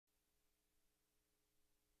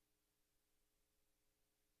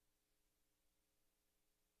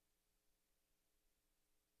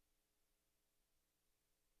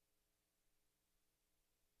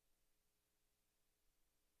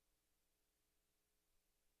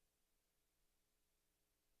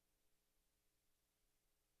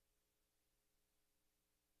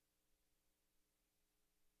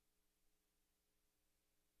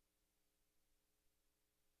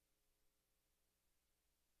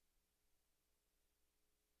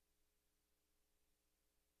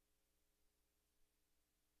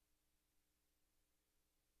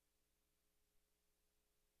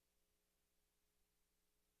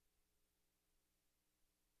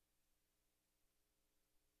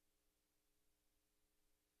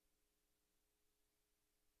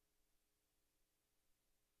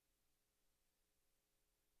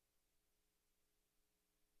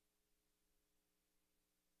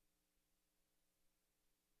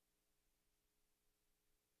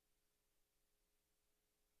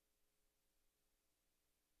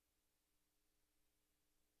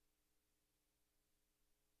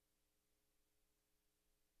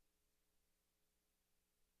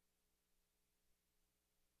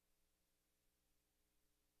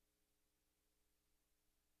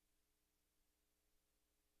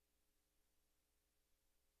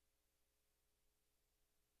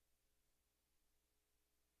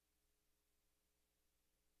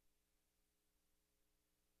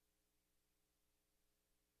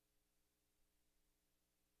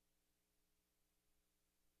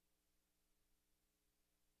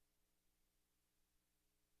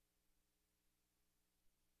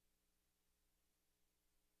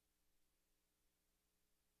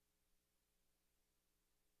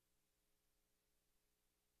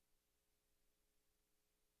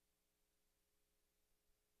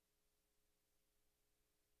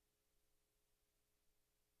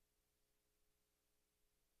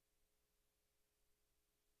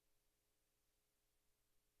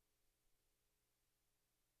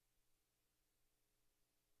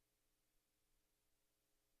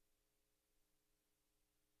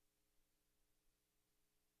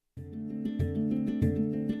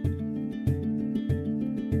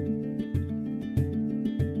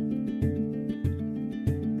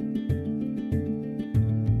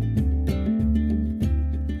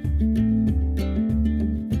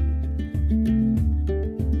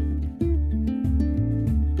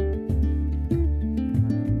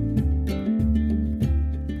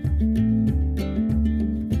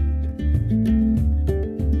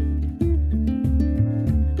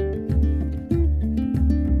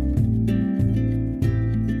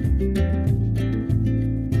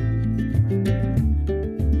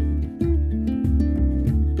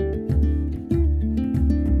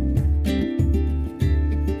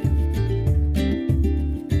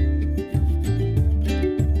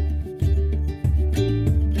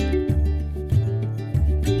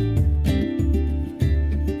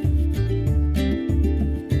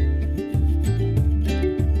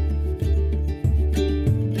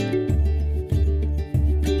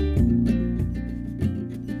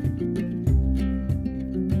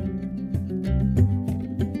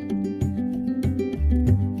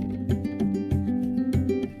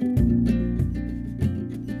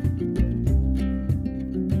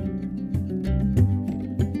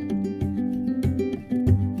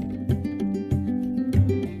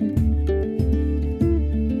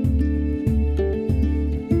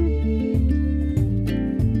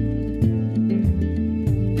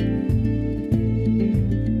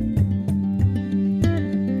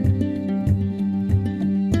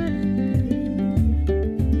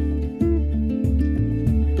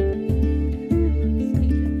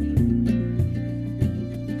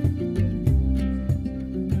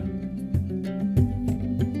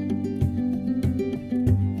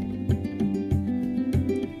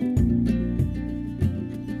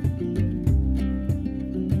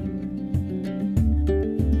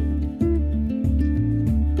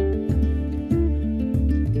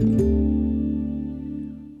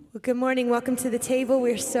Good morning. Welcome to the table.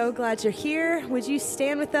 We're so glad you're here. Would you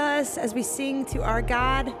stand with us as we sing to our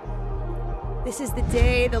God? This is the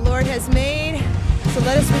day the Lord has made, so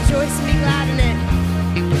let us rejoice and be glad in it.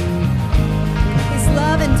 His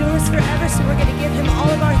love endures forever, so we're going to give him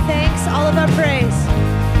all of our thanks, all of our praise.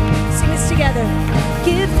 Sing this together.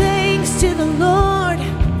 Give thanks to the Lord.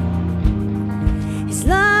 His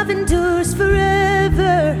love endures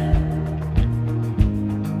forever.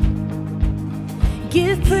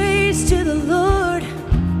 Give praise to the Lord.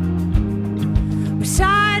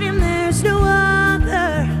 Beside him there's no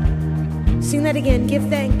other. Sing that again. Give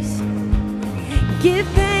thanks. Give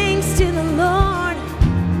thanks to the Lord.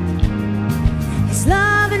 His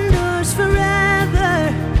love endures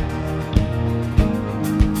forever.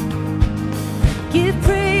 Give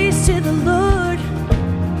praise to the Lord.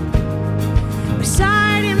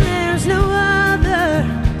 Beside him there's no other.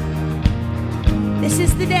 This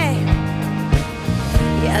is the day.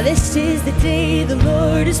 Yeah, this is the day the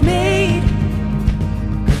Lord has made,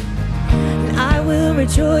 and I will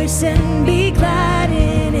rejoice and be glad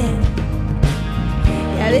in it.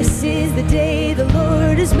 Yeah, this is the day the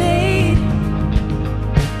Lord has made.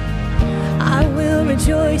 I will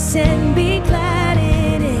rejoice and be glad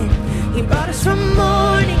in it. He brought us from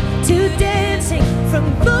mourning to dancing,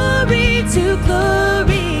 from glory to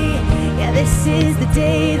glory. Yeah, this is the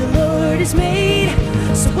day the Lord has made.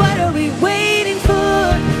 So what are we waiting for?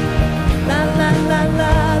 La la la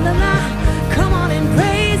la la la. Come on and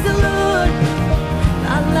praise the Lord.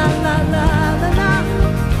 La la la la la la.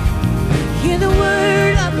 Hear the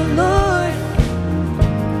word of the Lord.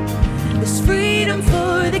 There's freedom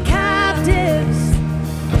for the captives.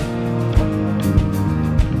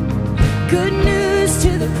 Good news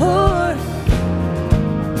to the poor,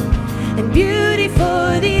 and beauty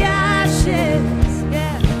for the ashes.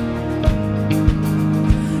 Yeah.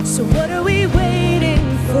 So what are we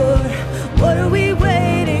waiting for? What are we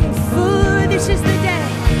waiting for? This is the day.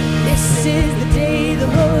 This is the day the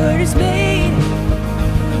Lord has made.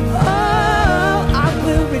 Oh, I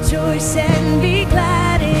will rejoice and be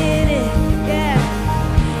glad in it. Yeah.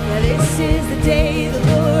 Yeah, this is the day the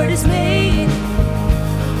Lord has made.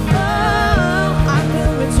 Oh, I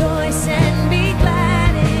will rejoice and be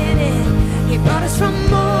glad in it. He brought us from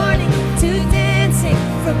mourning to dancing,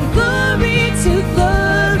 from glory to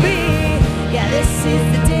glory. Yeah, this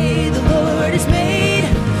is the day the Lord has made.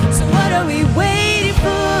 So what are we waiting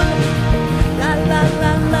for? La la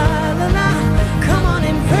la la la la. Come on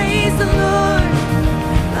and praise the Lord.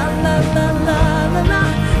 La la la la la la.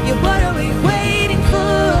 Yeah, what are we waiting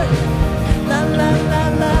for? La la la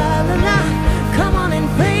la la la. Come on and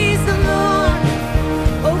praise the Lord.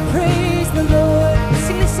 Oh, praise the Lord.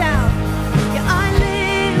 Sing this out. Yeah, I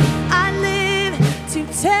live to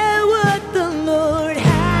tell what the Lord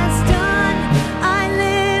has done. I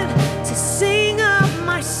live to sing of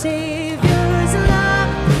my Savior's love.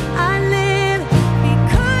 I live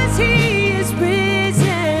because he is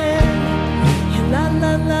risen. Yeah, la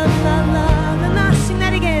la la la la la la. Sing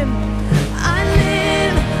that again. I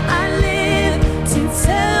live to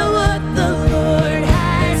tell what the Lord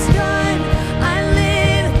has done. I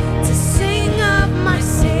live to sing of my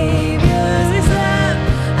Savior's love.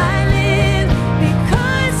 I live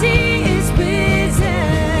because he is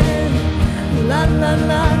risen. La la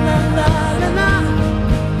la la la la la.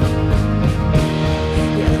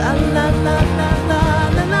 Yeah, la la la la la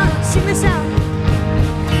la la. Sing this out.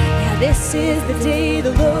 Yeah, this is the day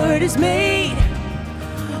the Lord has made.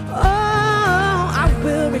 Oh, I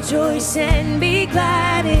will rejoice and be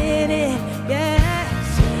glad in it.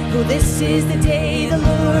 Yes. Oh, this is the day the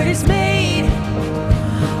Lord has made.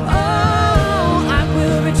 Oh, I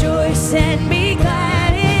will rejoice and be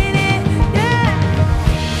glad in it. Yeah.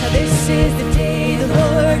 Now this is the day the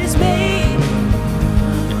Lord has made.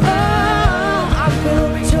 Oh, I will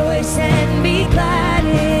rejoice and be glad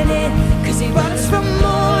in it. 'Cause he brought us from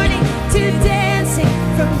mourning to dancing,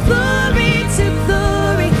 from glory to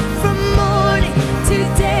glory, from mourning to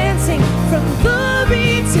dancing, from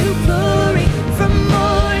glory to glory, from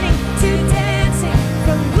mourning to dancing,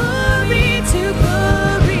 from glory to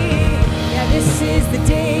glory. Yeah, this is the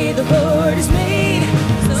day the Lord has made.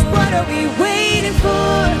 So what are we waiting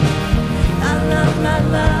for? La la la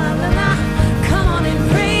la la la. Come on and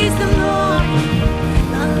praise the Lord.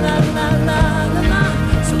 La la la la la la.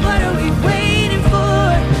 So what are we waiting for?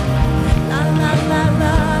 La la la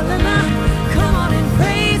la la la. Come on and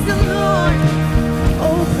praise the Lord.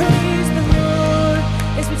 Oh, praise the Lord.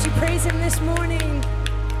 Is what you praise him this morning.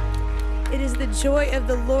 It is the joy of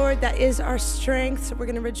the Lord that is our strength. So we're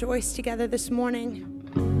going to rejoice together this morning.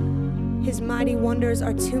 His mighty wonders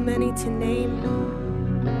are too many to name.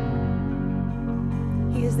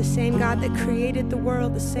 He He is the same God that created the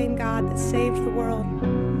world, the same God that saved the world.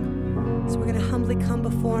 So we're going to humbly come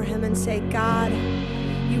before him and say, God,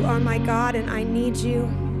 you are my God and I need you.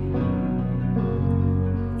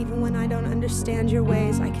 Even when I don't understand your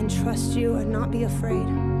ways, I can trust you and not be afraid.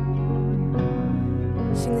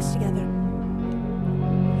 Sing this together.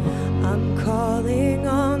 I'm calling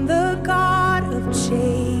on the God of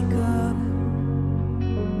Jacob,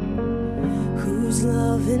 whose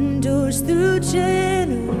love endures through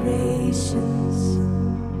generations.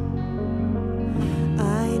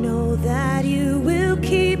 I know that you will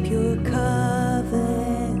keep your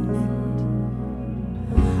covenant.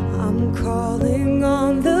 I'm calling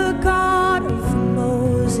on the God of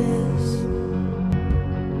Moses,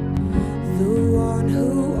 the one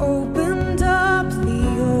who opened up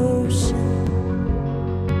the ocean.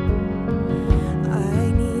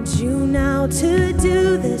 I need you now to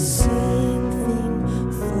do the same thing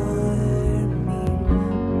for me.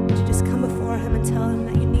 Would you just come before him and tell him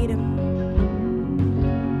that you need him?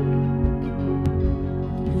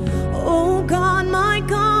 Oh God, my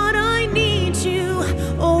God, I need you.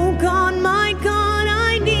 Oh God, my God,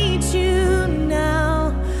 I need you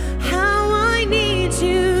now. How I need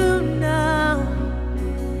you now.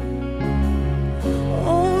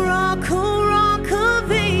 Oh rock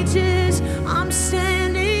of ages, I'm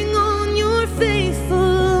standing on your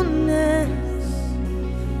faithfulness.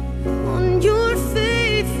 On your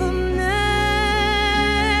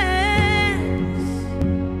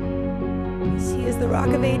faithfulness. He is the rock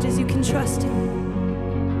of ages, you can trust him.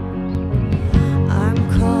 I'm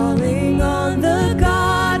calling on the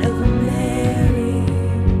God of Mary,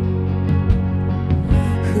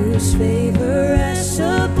 whose favor rests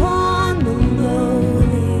upon the lowly.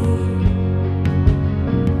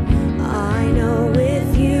 I know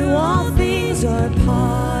with you all things are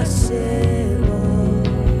possible.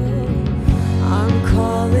 I'm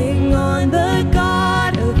calling on the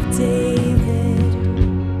God of David,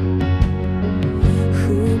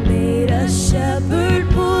 who made a shepherd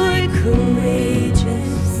boy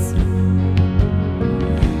courageous.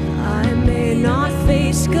 I may not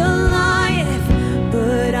face Goliath,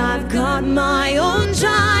 but I've got my own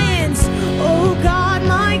giants. Oh God,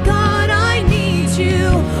 my God, I need you.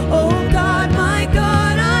 Oh God, my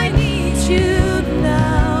God, I need you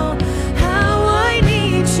now. How I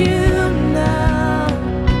need you now.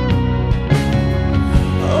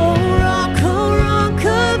 Oh rock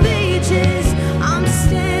of ages, I'm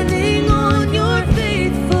standing on your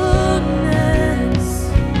faithfulness.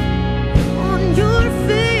 On your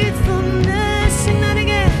faithfulness. Sing that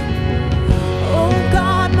again. Oh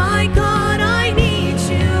God, my God, I need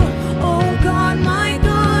you. Oh God, my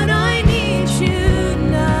God, I need you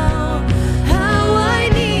now. How I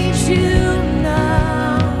need you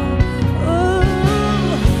now.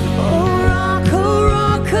 Oh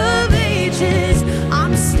rock of ages,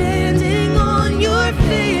 I'm standing on your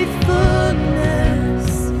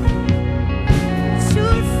faithfulness. It's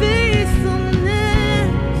your faithfulness.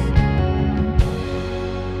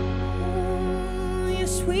 Oh,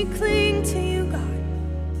 yes, we cling to you, God.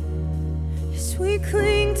 Yes, we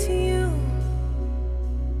cling to you.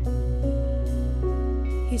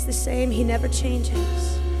 He's the same, he never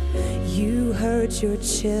changes. You heard your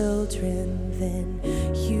children then,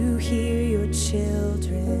 you hear your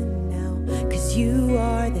children now, 'cause you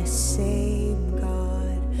are the same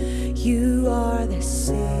God. You are the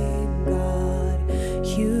same God.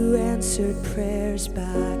 You answered prayers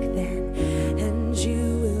back then, and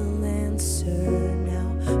you will answer now,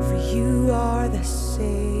 for you are the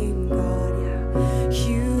same God. Yeah,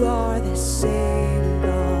 you are the same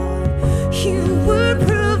God. You were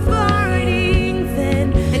providing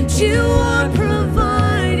then, and you are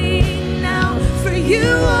providing now, for you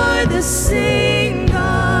are the same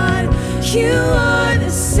God. You are the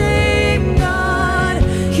same God.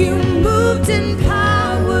 You moved in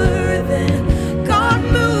power then, God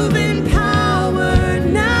move in power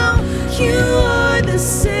now. You are the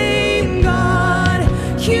same God.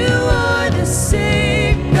 You are the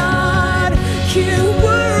same God. You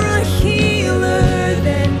were a healer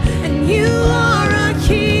then, and you are a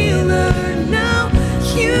healer now.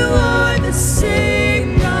 You are the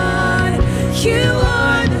same God. You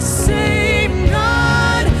are the same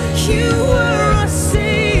God. You were a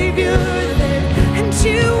savior then, and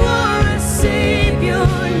you are a savior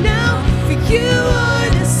now. For you are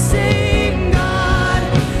the same God.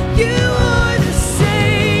 You are the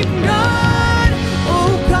same God.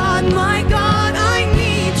 Oh God, my God, I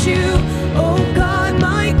need you. Oh God,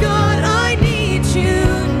 my God, I need you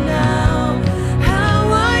now. How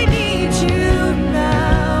I need you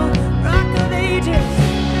now. Rock of ages.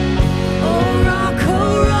 Oh rock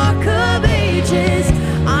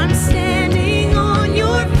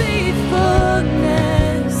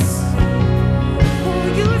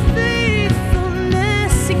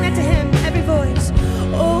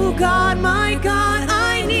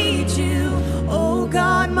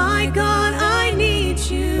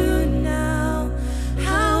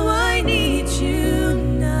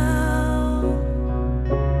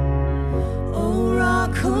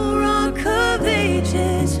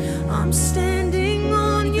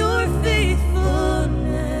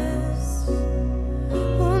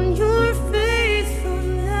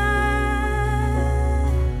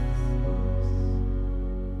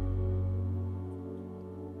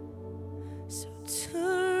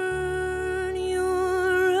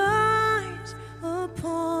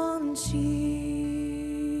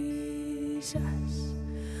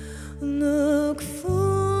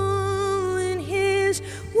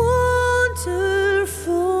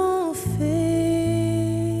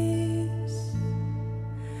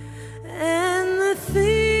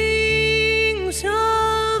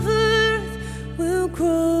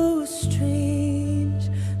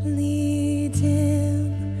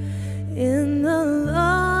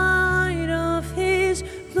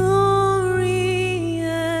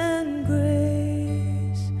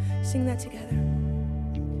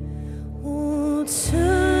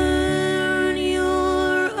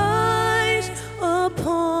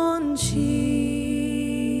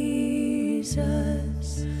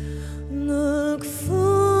Jesus. Look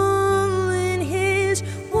full in his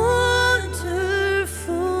wonderful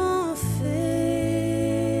face,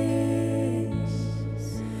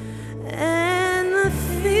 and the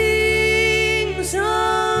things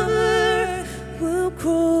of earth will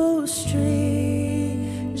grow strangely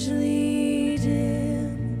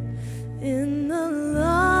dim in the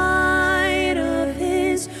light of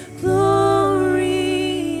his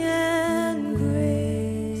glory and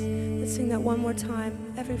grace. Let's sing that one more time.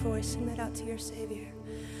 Every voice, sing that out to your Savior.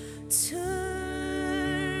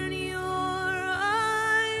 Turn your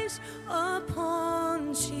eyes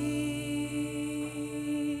upon Jesus.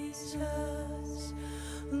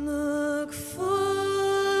 Look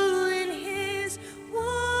full in his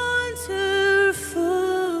wonderful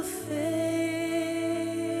face,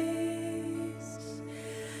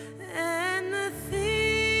 and the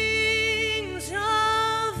things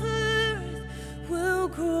of earth will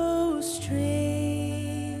grow strangely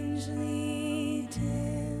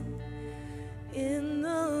dim in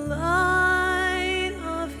the light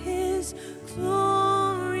of his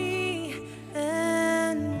glory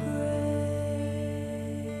and grace.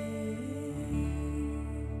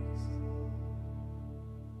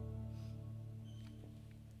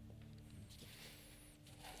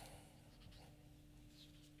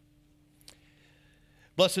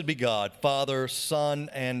 Blessed be God, Father, Son,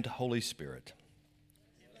 and Holy Spirit.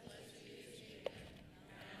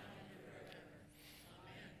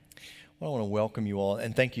 Well, I want to welcome you all,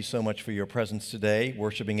 and thank you so much for your presence today,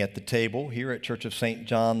 worshiping at the table here at Church of St.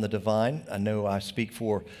 John the Divine. I know I speak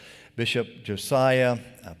for Bishop Josiah,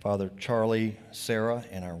 Father Charlie, Sarah,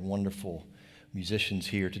 and our wonderful musicians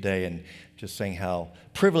here today, and just saying how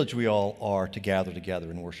privileged we all are to gather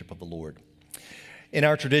together in worship of the Lord. In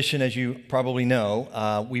our tradition, as you probably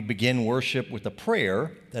know, we begin worship with a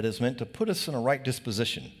prayer that is meant to put us in a right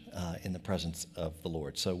disposition in the presence of the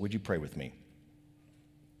Lord. So would you pray with me?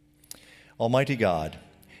 Almighty God,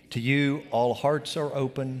 to you all hearts are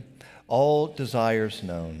open, all desires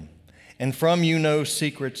known, and from you no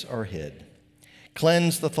secrets are hid.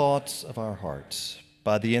 Cleanse the thoughts of our hearts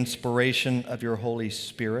by the inspiration of your Holy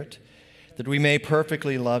Spirit, that we may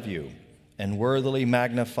perfectly love you and worthily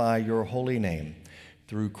magnify your holy name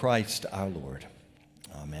through Christ our Lord.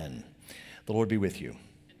 Amen. The Lord be with you.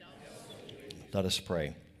 Let us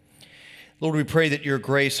pray. Lord, we pray that your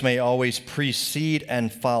grace may always precede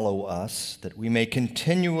and follow us, that we may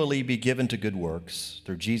continually be given to good works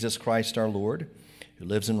through Jesus Christ our Lord, who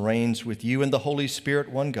lives and reigns with you and the Holy Spirit,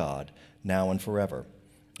 one God, now and forever.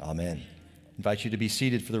 Amen. I invite you to be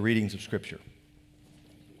seated for the readings of Scripture.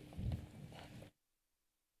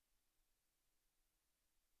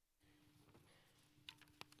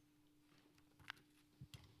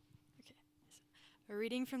 A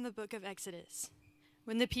reading from the book of Exodus.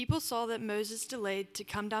 When the people saw that Moses delayed to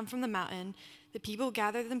come down from the mountain, the people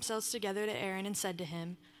gathered themselves together to Aaron and said to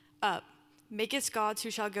him, "Up, make us gods who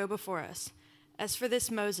shall go before us. As for this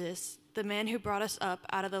Moses, the man who brought us up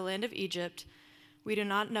out of the land of Egypt, we do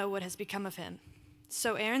not know what has become of him."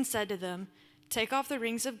 So Aaron said to them, "Take off the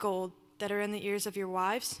rings of gold that are in the ears of your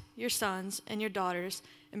wives, your sons, and your daughters,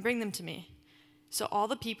 and bring them to me." So all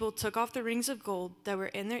the people took off the rings of gold that were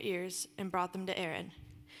in their ears and brought them to Aaron.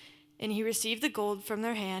 And he received the gold from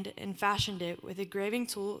their hand and fashioned it with a graving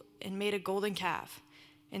tool and made a golden calf.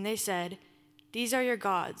 And they said, "These are your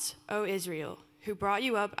gods, O Israel, who brought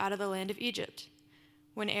you up out of the land of Egypt."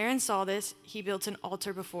 When Aaron saw this, he built an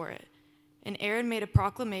altar before it. And Aaron made a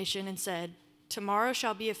proclamation and said, "Tomorrow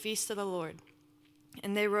shall be a feast to the Lord."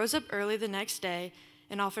 And they rose up early the next day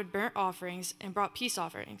and offered burnt offerings and brought peace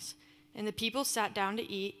offerings. And the people sat down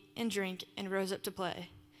to eat and drink and rose up to play.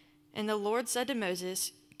 And the Lord said to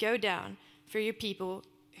Moses, "Go down, for your people,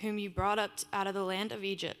 whom you brought up out of the land of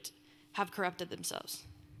Egypt, have corrupted themselves.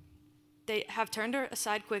 They have turned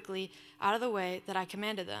aside quickly out of the way that I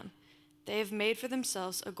commanded them. They have made for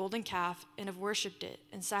themselves a golden calf and have worshipped it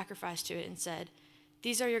and sacrificed to it and said,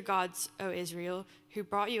 'These are your gods, O Israel, who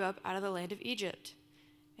brought you up out of the land of Egypt.'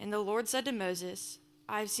 And the Lord said to Moses,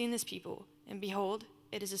 'I have seen this people, and behold,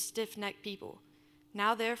 it is a stiff-necked people.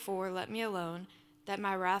 Now therefore let me alone, that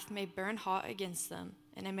my wrath may burn hot against them,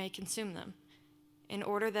 and I may consume them, in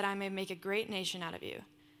order that I may make a great nation out of you.'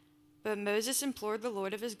 But Moses implored the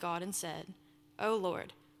Lord of his God and said, 'O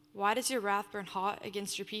Lord, why does your wrath burn hot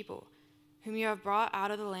against your people, whom you have brought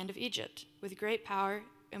out of the land of Egypt, with great power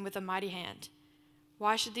and with a mighty hand?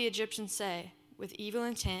 Why should the Egyptians say, with evil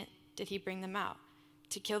intent did he bring them out,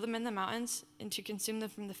 to kill them in the mountains and to consume them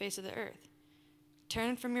from the face of the earth?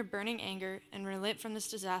 Turn from your burning anger and relent from this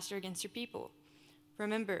disaster against your people.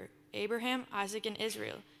 Remember Abraham, Isaac, and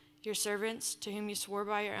Israel, your servants, to whom you swore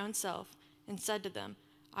by your own self, and said to them,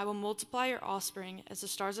 I will multiply your offspring as the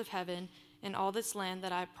stars of heaven, and all this land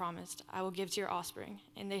that I have promised I will give to your offspring,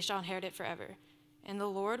 and they shall inherit it forever. And the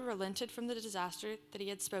Lord relented from the disaster that he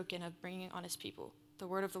had spoken of bringing on his people. The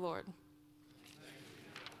word of the Lord.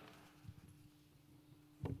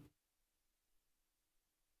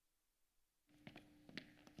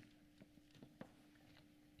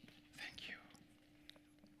 Thank you.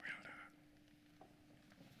 Well done.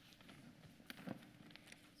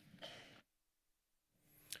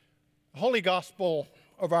 The Holy Gospel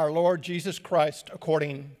of our Lord Jesus Christ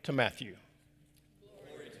according to Matthew.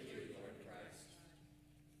 Glory to you, Lord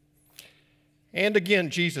Christ. And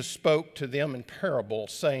again Jesus spoke to them in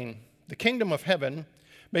parables, saying, the kingdom of heaven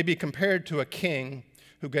may be compared to a king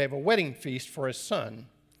who gave a wedding feast for his son,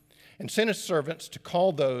 and sent his servants to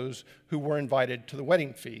call those who were invited to the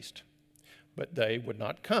wedding feast, but they would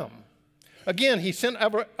not come. Again he sent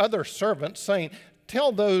other servants, saying,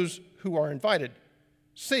 tell those who are invited,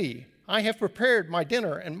 see, I have prepared my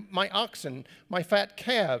dinner, and my oxen, my fat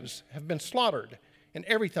calves have been slaughtered, and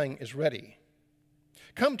everything is ready.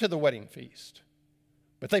 Come to the wedding feast.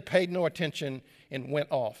 But they paid no attention and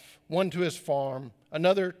went off, one to his farm,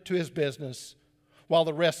 another to his business, while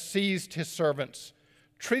the rest seized his servants,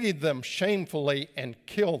 treated them shamefully, and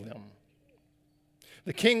killed them.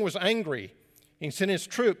 The king was angry. He sent his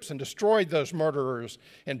troops and destroyed those murderers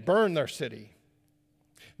and burned their city.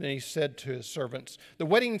 Then he said to his servants, the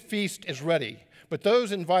wedding feast is ready, but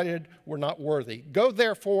those invited were not worthy. Go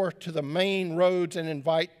therefore to the main roads and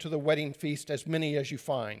invite to the wedding feast as many as you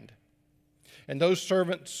find. And those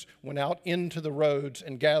servants went out into the roads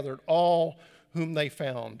and gathered all whom they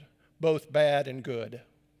found, both bad and good.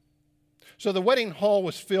 So the wedding hall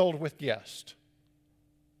was filled with guests.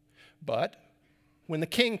 But when the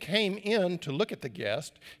king came in to look at the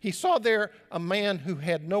guests, he saw there a man who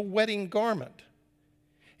had no wedding garment.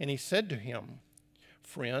 And he said to him,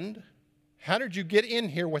 friend, how did you get in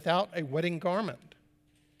here without a wedding garment?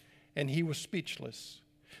 And he was speechless.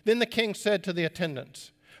 Then the king said to the attendants,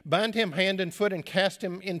 bind him hand and foot and cast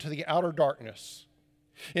him into the outer darkness.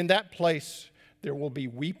 In that place there will be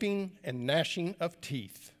weeping and gnashing of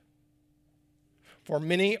teeth. For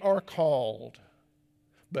many are called,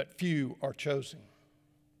 but few are chosen.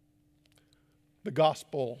 The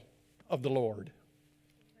Gospel of the Lord.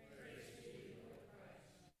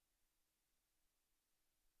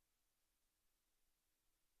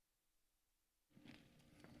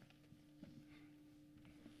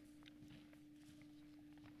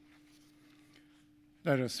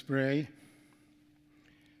 Let us pray.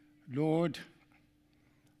 Lord,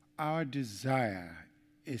 our desire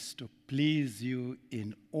is to please you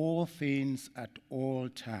in all things at all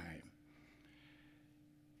time.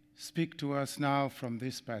 Speak to us now from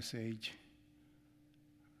this passage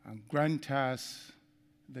and grant us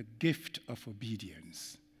the gift of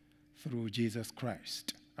obedience through Jesus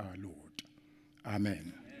Christ our Lord.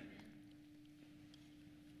 Amen.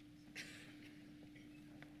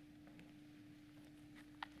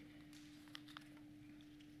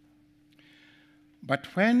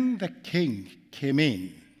 But when the king came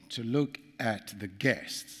in to look at the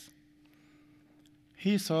guests,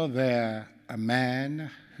 he saw there a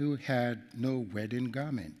man who had no wedding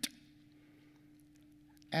garment.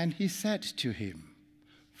 And he said to him,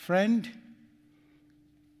 friend,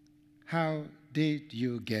 how did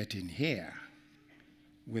you get in here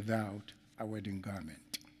without a wedding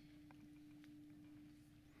garment?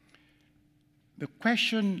 The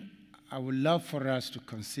question I would love for us to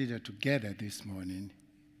consider together this morning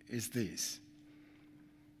is this: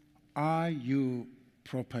 are you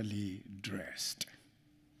properly dressed?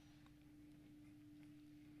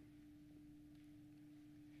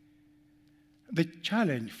 The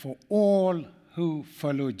challenge for all who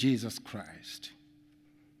follow Jesus Christ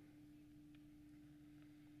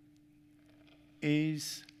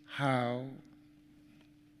is how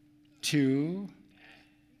to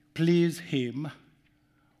please him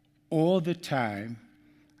all the time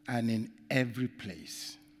and in every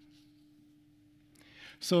place.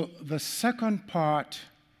 So the second part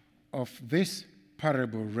of this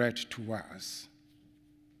parable read to us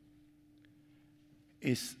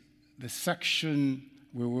is the section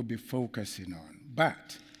we will be focusing on.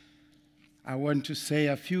 But I want to say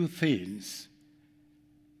a few things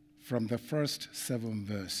from the first 7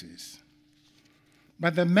 verses.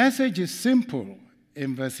 But the message is simple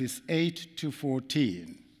in verses 8 to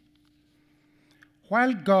 14.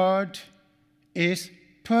 While God is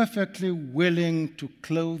perfectly willing to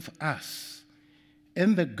clothe us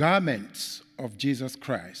in the garments of Jesus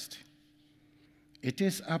Christ, it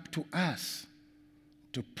is up to us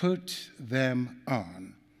to put them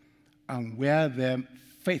on and wear them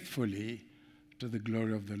faithfully to the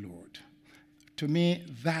glory of the Lord. To me,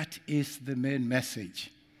 that is the main message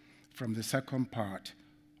from the second part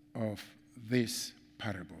of this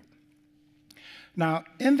parable. Now,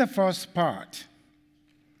 in the first part,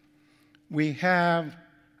 we have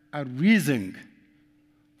a reason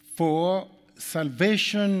for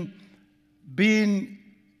salvation being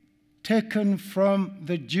taken from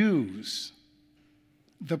the Jews,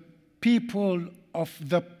 the people of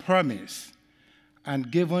the promise,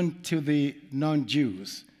 and given to the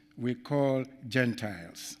non-Jews, we call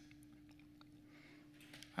Gentiles.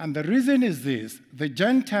 And the reason is this: the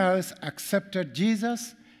Gentiles accepted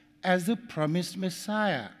Jesus as the promised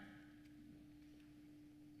Messiah.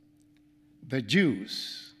 The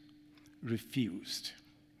Jews refused.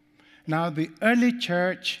 Now, the early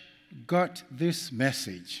church got this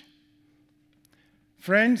message.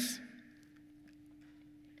 Friends,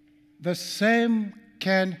 the same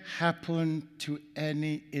can happen to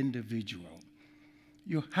any individual.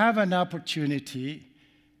 You have an opportunity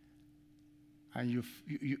and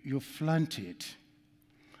you flaunt it.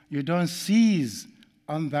 You don't seize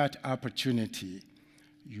on that opportunity,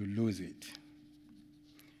 you lose it.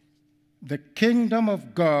 The kingdom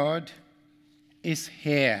of God is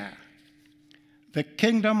here. The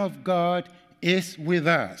kingdom of God is with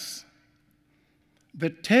us. The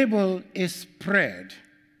table is spread.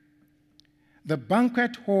 The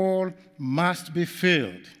banquet hall must be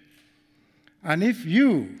filled. And if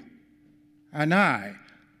you and I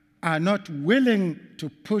are not willing to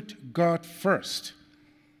put God first,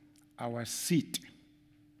 our seat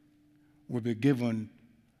will be given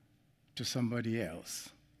to somebody else,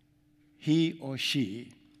 he or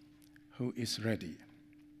she who is ready.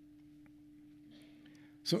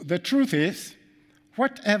 So the truth is,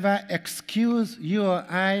 whatever excuse you or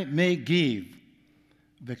I may give,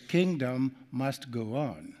 the kingdom must go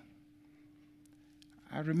on.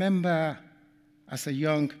 I remember as a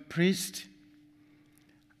young priest,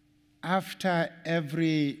 after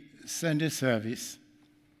every Sunday service,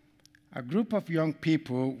 a group of young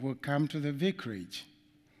people will come to the vicarage,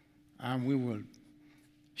 and we will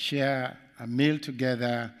share a meal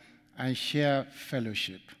together and share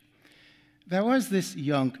fellowship. There was this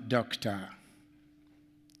young doctor,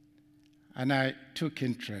 and I took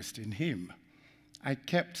interest in him. I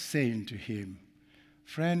kept saying to him,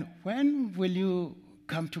 "Friend, when will you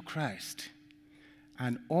come to Christ?"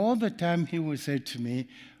 And all the time he would say to me,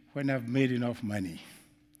 "When I've made enough money."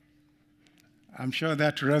 I'm sure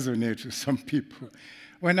that resonates with some people.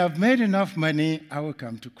 When I've made enough money, I will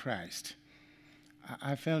come to Christ.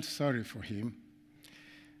 I felt sorry for him,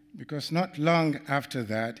 because not long after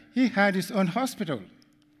that, he had his own hospital.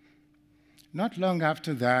 Not long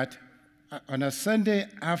after that, on a Sunday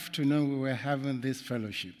afternoon, we were having this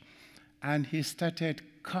fellowship, and he started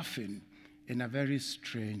coughing in a very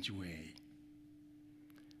strange way.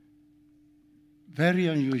 Very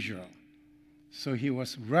unusual. So he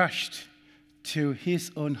was rushed to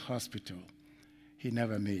his own hospital. He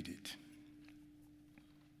never made it.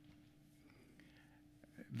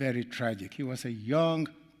 Very tragic. He was a young,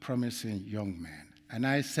 promising young man. And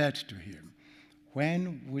I said to him,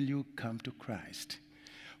 "When will you come to Christ?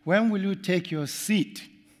 When will you take your seat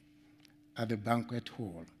at the banquet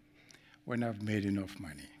hall?" "When I've made enough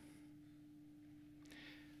money."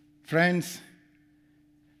 Friends,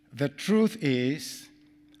 the truth is,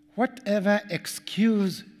 whatever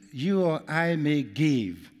excuse you or I may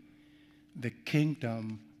give, the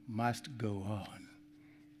kingdom must go on.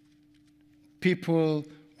 People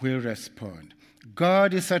will respond.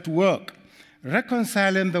 God is at work,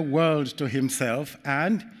 reconciling the world to himself,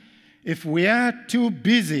 and if we are too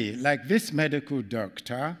busy, like this medical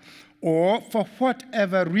doctor, or for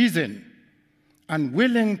whatever reason,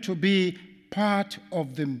 unwilling to be part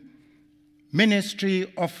of the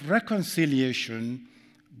ministry of reconciliation,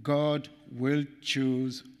 God will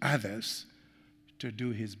choose others to do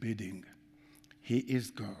his bidding. He is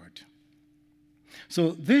God.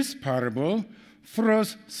 So this parable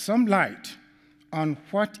throws some light on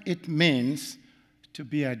what it means to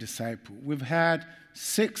be a disciple. We've had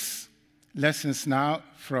 6 lessons now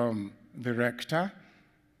from the rector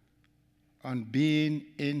on being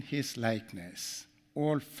in his likeness,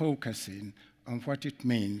 all focusing on what it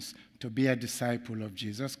means to be a disciple of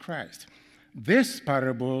Jesus Christ. This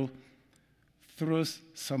parable throws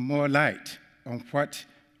some more light on what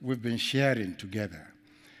we've been sharing together.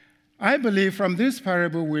 I believe from this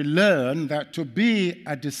parable we learn that to be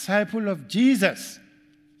a disciple of Jesus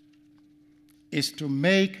is to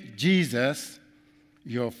make Jesus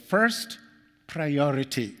your first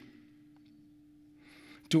priority,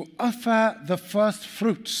 to offer the first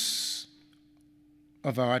fruits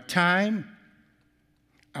of our time,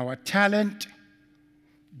 our talent,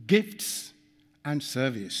 gifts and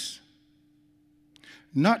service.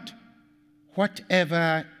 Not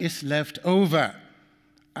whatever is left over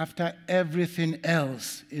after everything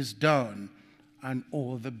else is done and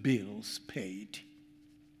all the bills paid.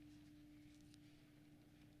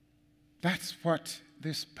 That's what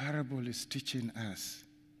this parable is teaching us.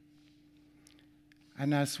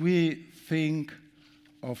 And as we think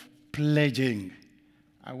of pledging,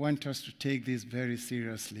 I want us to take this very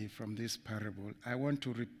seriously from this parable. I want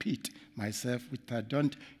to repeat myself, which I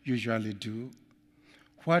don't usually do.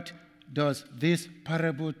 What does this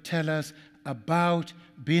parable tell us about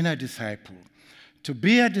being a disciple? To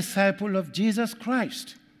be a disciple of Jesus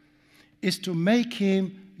Christ is to make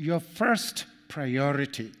him your first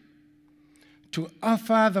priority, to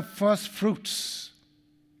offer the first fruits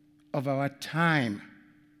of our time,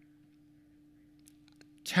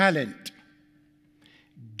 talent,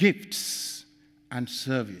 gifts, and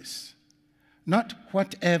service, not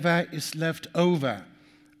whatever is left over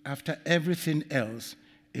after everything else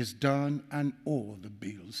is done and all the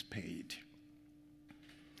bills paid.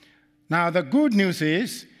 Now, the good news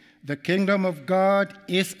is the kingdom of God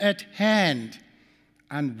is at hand,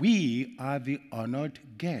 and we are the honored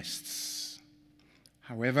guests.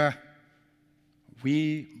 However,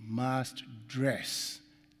 we must dress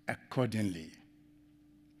accordingly.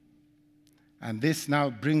 And this now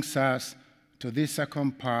brings us to the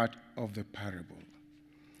second part of the parable.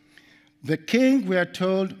 The king, we are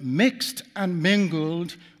told, mixed and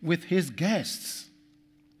mingled with his guests,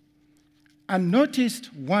 and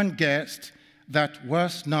noticed one guest that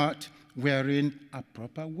was not wearing a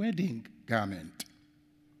proper wedding garment.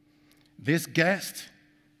 This guest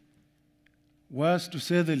was, to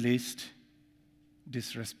say the least,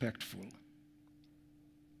 disrespectful.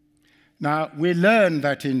 Now, we learn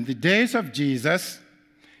that in the days of Jesus,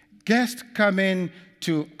 guests coming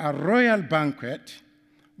to a royal banquet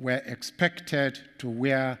were expected to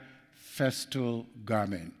wear festal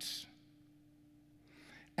garments.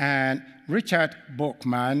 And Richard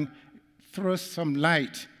Bachman throws some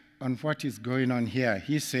light on what is going on here.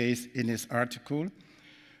 He says in his article,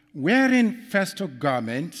 wearing festal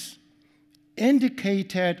garments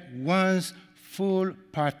indicated one's full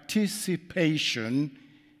participation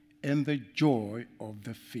in the joy of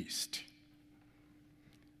the feast.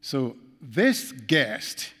 So this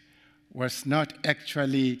guest was not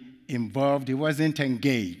actually involved. He wasn't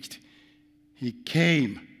engaged. He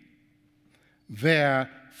came there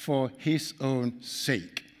for his own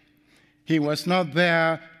sake. He was not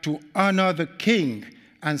there to honor the king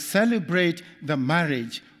and celebrate the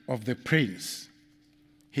marriage of the prince.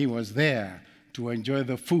 He was there to enjoy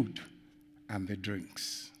the food and the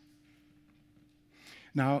drinks.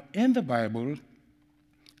 Now, in the Bible,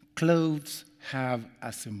 clothes have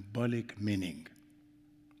a symbolic meaning.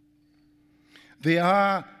 They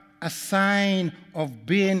are a sign of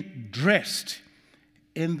being dressed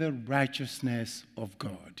in the righteousness of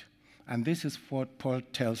God. And this is what Paul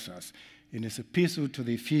tells us in his epistle to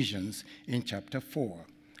the Ephesians in chapter 4.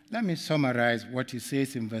 Let me summarize what he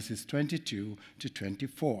says in verses 22 to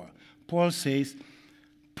 24. Paul says,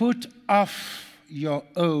 "Put off your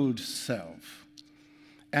old self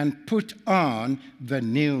and put on the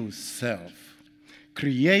new self,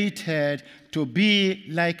 created to be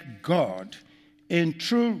like God in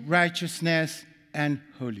true righteousness and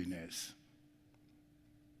holiness."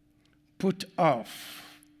 Put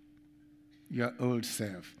off your old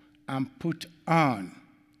self and put on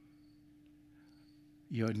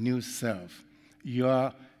your new self,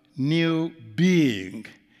 your new being,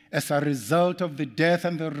 as a result of the death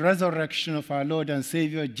and the resurrection of our Lord and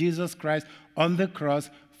Savior Jesus Christ on the cross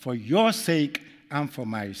for your sake and for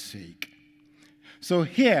my sake. So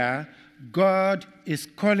here, God is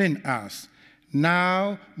calling us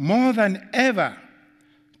now more than ever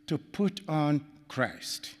to put on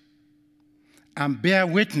Christ and bear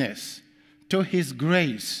witness to his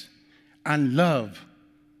grace and love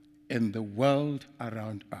in the world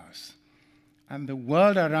around us. And the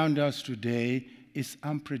world around us today is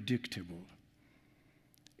unpredictable.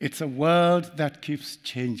 It's a world that keeps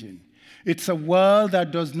changing. It's a world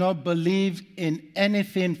that does not believe in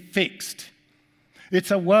anything fixed.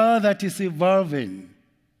 It's a world that is evolving.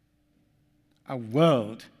 A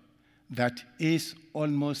world that is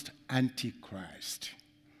almost anti-Christ.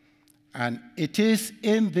 And it is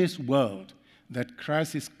in this world that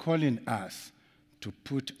Christ is calling us to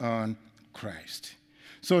put on Christ.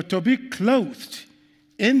 So to be clothed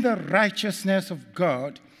in the righteousness of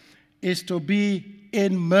God is to be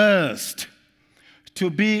immersed, to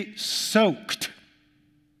be soaked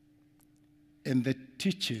in the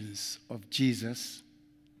teachings of Jesus,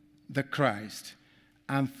 the Christ,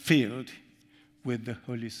 and filled with the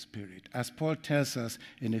Holy Spirit, as Paul tells us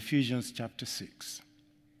in Ephesians chapter 6.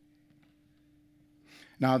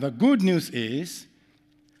 Now, the good news is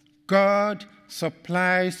God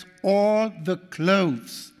supplies all the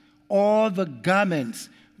clothes, all the garments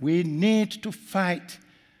we need to fight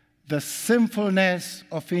the sinfulness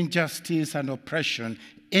of injustice and oppression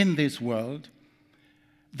in this world,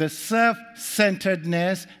 the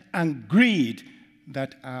self-centeredness and greed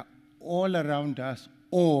that are all around us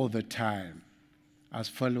all the time as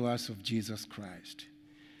followers of Jesus Christ.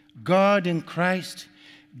 God in Christ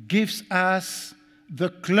gives us the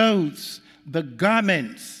clothes, the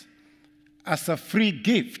garments, as a free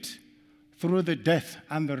gift through the death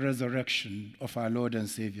and the resurrection of our Lord and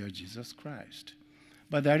Savior Jesus Christ.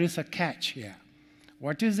 But there is a catch here.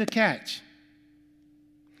 What is the catch?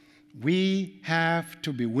 We have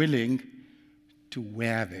to be willing to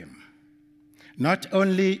wear them. Not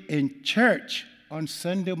only in church on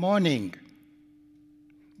Sunday morning,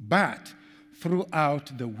 but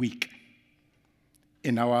throughout the week.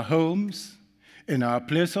 In our homes, in our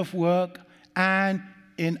place of work, and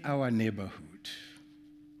in our neighborhood.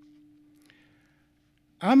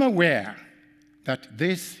 I'm aware that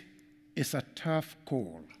this is a tough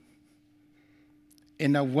call.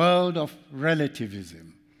 In a world of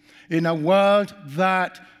relativism, in a world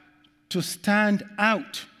that to stand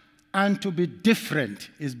out and to be different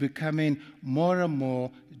is becoming more and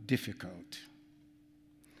more difficult.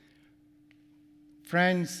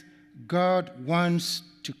 Friends, God wants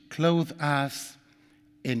to clothe us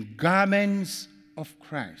in garments of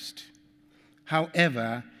Christ.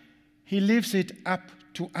 However, he leaves it up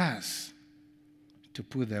to us to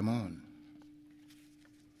put them on.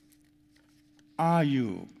 Are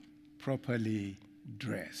you properly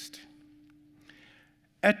dressed?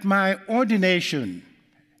 At my ordination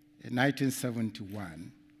in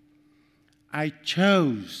 1971, I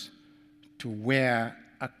chose to wear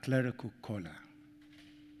a clerical collar.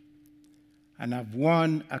 And I've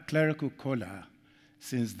worn a clerical collar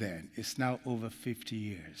since then. It's now over 50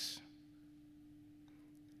 years.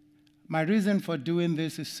 My reason for doing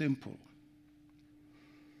this is simple.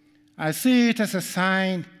 I see it as a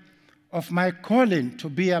sign of my calling to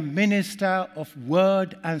be a minister of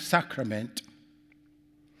word and sacrament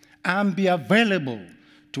and be available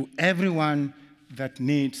to everyone that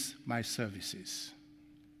needs my services.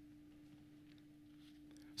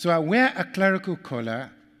 So I wear a clerical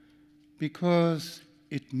collar because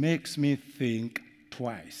it makes me think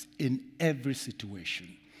twice in every situation.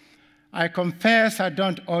 I confess I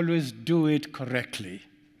don't always do it correctly,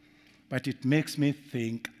 but it makes me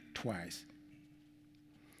think twice.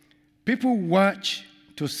 People watch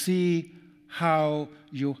to see how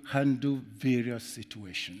you handle various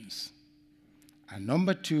situations. And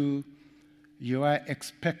number two, you are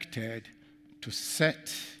expected to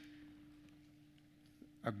set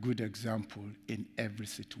a good example in every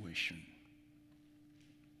situation.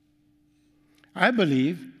 I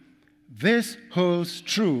believe this holds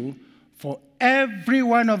true for every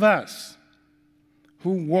one of us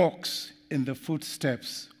who walks in the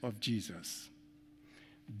footsteps of Jesus,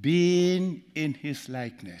 being in his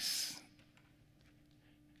likeness.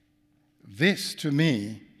 This, to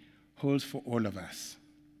me, holds for all of us.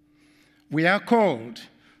 We are called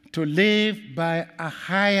to live by a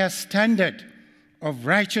higher standard of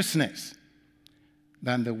righteousness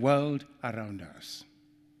than the world around us.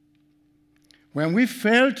 When we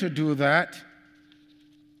fail to do that,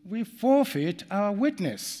 we forfeit our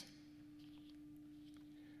witness.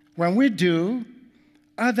 When we do,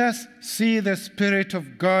 others see the Spirit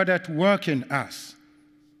of God at work in us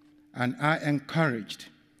and are encouraged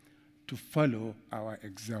to follow our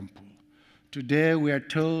example. Today we are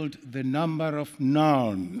told the number of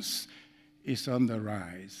nuns is on the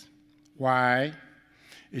rise. Why?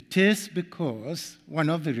 It is because, one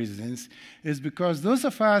of the reasons, is because those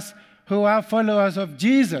of us who are followers of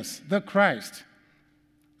Jesus, the Christ,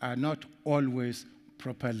 are not always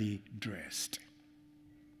properly dressed.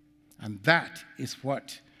 And that is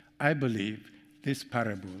what I believe this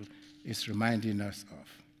parable is reminding us of.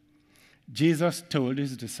 Jesus told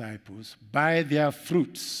his disciples, "By their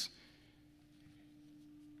fruits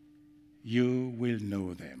you will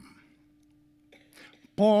know them."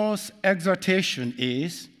 Paul's exhortation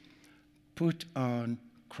is, put on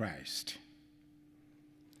Christ.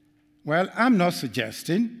 Well, I'm not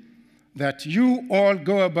suggesting that you all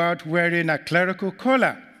go about wearing a clerical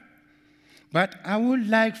collar, but I would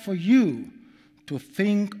like for you to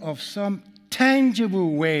think of some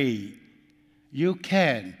tangible way you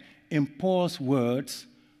can, in Paul's words,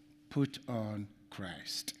 put on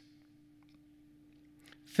Christ.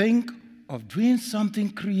 Think of doing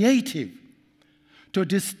something creative to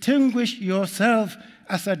distinguish yourself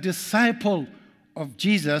as a disciple of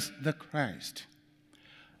Jesus the Christ.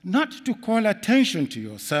 Not to call attention to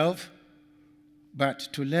yourself, but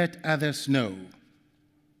to let others know,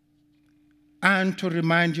 and to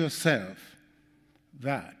remind yourself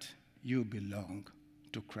that you belong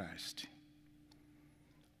to Christ.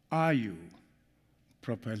 Are you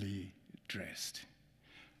properly dressed?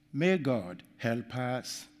 May God help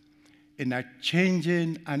us in a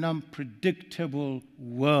changing and unpredictable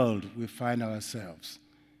world we find ourselves.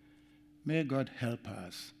 May God help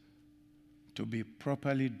us to be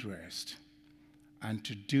properly dressed and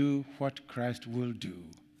to do what Christ will do,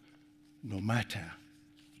 no matter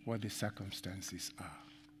what the circumstances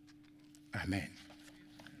are. Amen.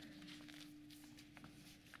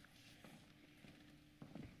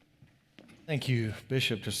 Thank you,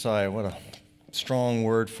 Bishop Josiah. What a strong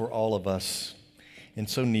word for all of us and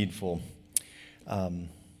so needful.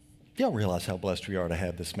 Y'all realize how blessed we are to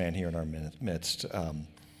have this man here in our midst.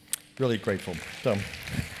 Really grateful. So,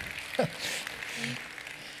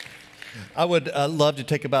 I would love to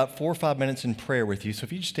take about 4 or 5 minutes in prayer with you. So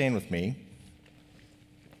if you just stand with me.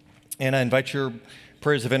 And I invite your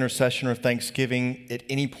prayers of intercession or thanksgiving at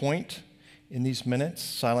any point in these minutes,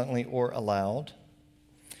 silently or aloud.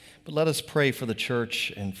 But let us pray for the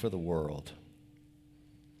church and for the world.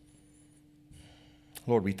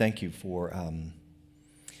 Lord, we thank you for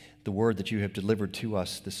the word that you have delivered to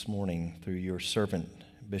us this morning through your servant,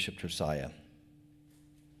 Bishop Josiah.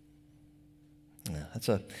 It's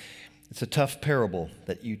a tough parable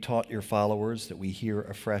that you taught your followers that we hear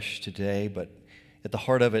afresh today, but at the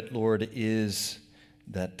heart of it, Lord, is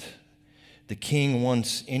that the King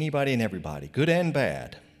wants anybody and everybody, good and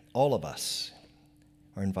bad, all of us,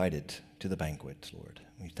 are invited to the banquet, Lord.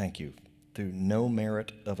 We thank you. Through no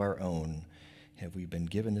merit of our own have we been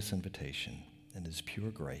given this invitation, and it is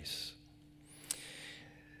pure grace.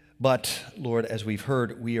 But, Lord, as we've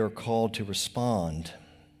heard, we are called to respond,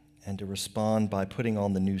 and to respond by putting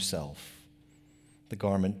on the new self, the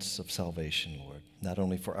garments of salvation, Lord, not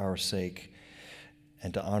only for our sake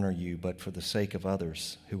and to honor you, but for the sake of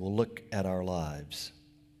others who will look at our lives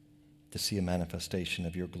to see a manifestation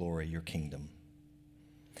of your glory, your kingdom.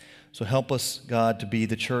 So help us, God, to be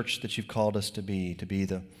the church that you've called us to be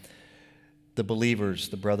the believers,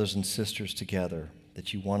 the brothers and sisters together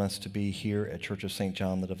that you want us to be here at Church of St.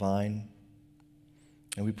 John the Divine.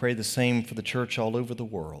 And we pray the same for the church all over the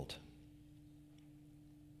world.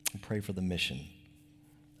 We pray for the mission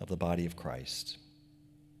of the body of Christ.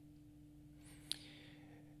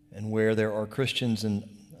 And where there are Christians in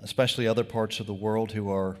especially other parts of the world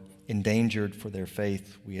who are endangered for their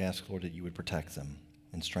faith, we ask, Lord, that you would protect them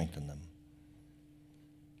and strengthen them.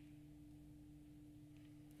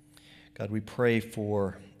 God, we pray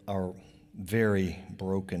for our very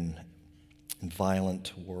broken and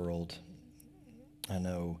violent world. I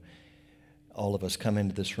know all of us come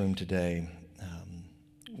into this room today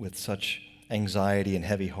with such anxiety and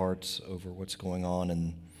heavy hearts over what's going on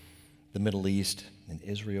in the Middle East and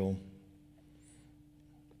Israel.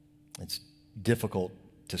 It's difficult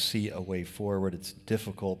to see a way forward. It's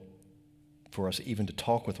difficult for us even to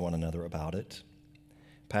talk with one another about it.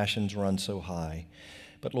 Passions run so high.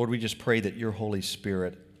 But Lord, we just pray that your Holy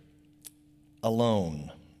Spirit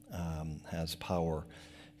alone has power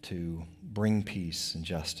to bring peace and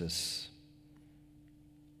justice,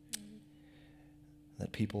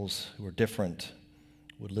 that peoples who are different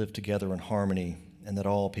would live together in harmony, and that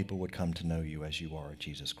all people would come to know you as you are,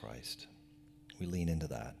 Jesus Christ. We lean into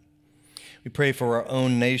that. We pray for our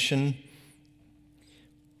own nation.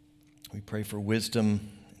 We pray for wisdom,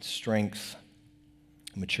 strength,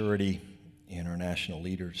 maturity in our national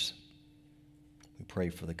leaders. We pray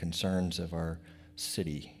for the concerns of our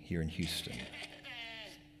city here in Houston.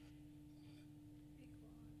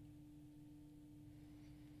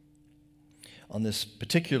 On this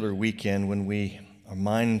particular weekend, when we are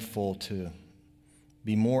mindful to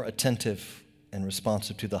be more attentive and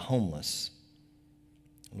responsive to the homeless,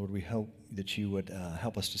 Lord, we hope that you would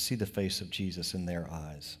help us to see the face of Jesus in their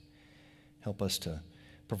eyes. Help us to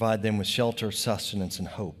provide them with shelter, sustenance, and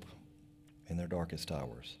hope in their darkest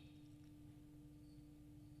hours.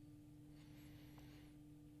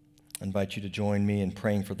 I invite you to join me in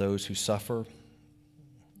praying for those who suffer,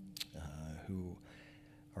 who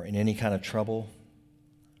are in any kind of trouble,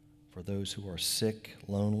 for those who are sick,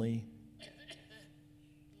 lonely,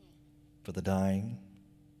 for the dying.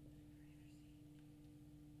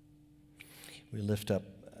 We lift up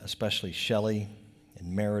especially Shelley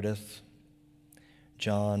and Meredith,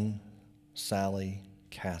 John, Sally,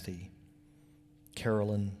 Kathy,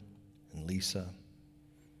 Carolyn, and Lisa,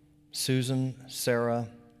 Susan, Sarah,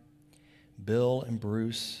 Bill and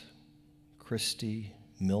Bruce, Christy,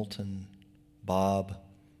 Milton, Bob,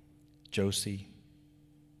 Josie,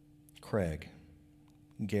 Craig,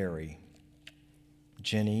 Gary,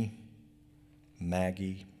 Jenny,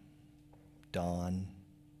 Maggie, Don,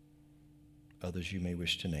 others you may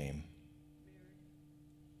wish to name.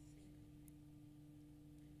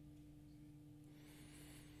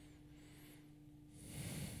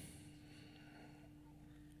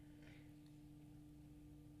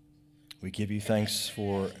 We give you thanks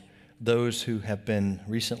for those who have been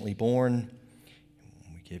recently born.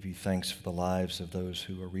 We give you thanks for the lives of those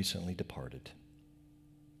who are recently departed.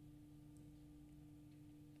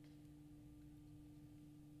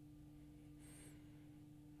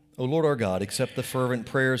 O Lord our God, accept the fervent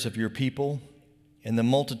prayers of your people. In the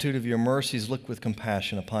multitude of your mercies, look with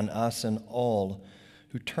compassion upon us and all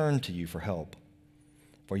who turn to you for help.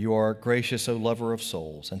 For you are gracious, O lover of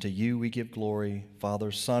souls, and to you we give glory,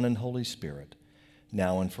 Father, Son, and Holy Spirit,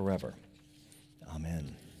 now and forever.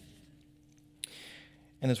 Amen.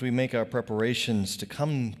 And as we make our preparations to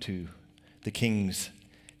come to the King's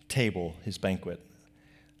table, his banquet,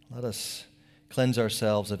 let us cleanse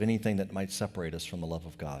ourselves of anything that might separate us from the love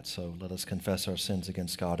of God. So let us confess our sins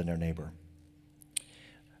against God and our neighbor.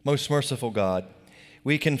 Most merciful God,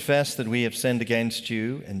 we confess that we have sinned against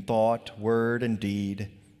you in thought, word, and deed,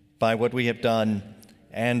 by what we have done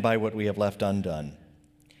and by what we have left undone.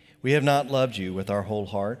 We have not loved you with our whole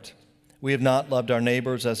heart. We have not loved our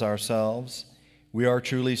neighbors as ourselves. We are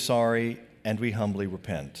truly sorry, and we humbly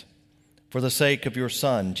repent. For the sake of your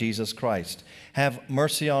Son, Jesus Christ, have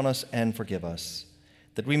mercy on us and forgive us,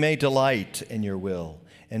 that we may delight in your will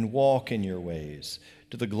and walk in your ways,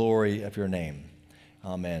 to the glory of your name.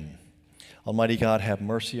 Amen. Almighty God, have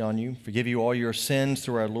mercy on you, forgive you all your sins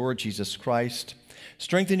through our Lord Jesus Christ,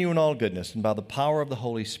 strengthen you in all goodness, and by the power of the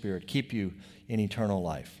Holy Spirit, keep you in eternal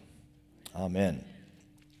life. Amen.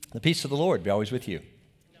 The peace of the Lord be always with you.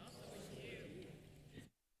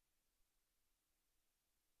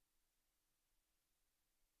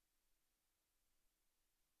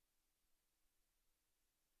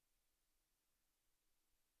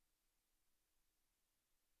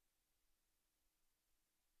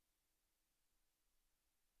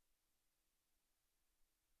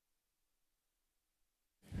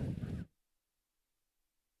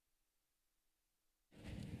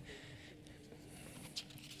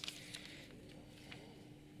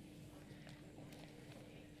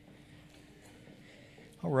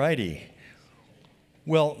 All righty.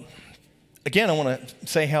 Well, again, I want to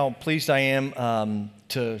say how pleased I am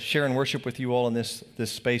to share and worship with you all in this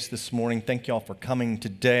space this morning. Thank you all for coming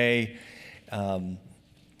today.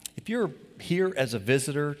 If you're here as a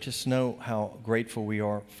visitor, just know how grateful we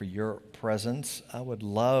are for your presence. I would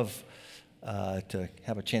love to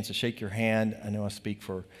have a chance to shake your hand. I know I speak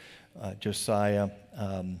for Josiah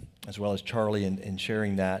as well as Charlie in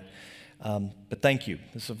sharing that. But thank you.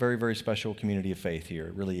 This is a very, very special community of faith here.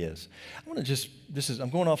 It really is. I want to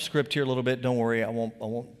I'm going off script here a little bit. Don't worry, I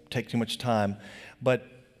won't take too much time. But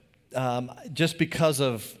just because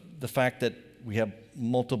of the fact that we have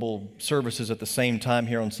multiple services at the same time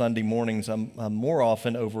here on Sunday mornings, I'm more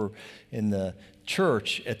often over in the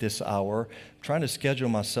church at this hour, trying to schedule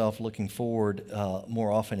myself looking forward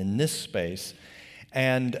more often in this space.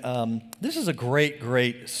 And this is a great,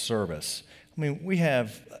 great service. I mean, we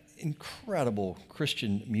have incredible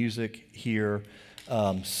Christian music here,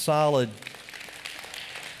 solid.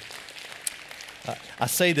 I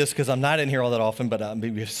say this because I'm not in here all that often, but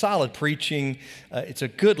we have solid preaching. It's a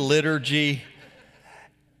good liturgy.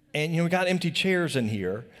 And, we got empty chairs in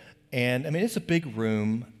here. And, it's a big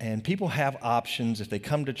room, and people have options. If they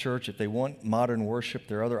come to church, if they want modern worship,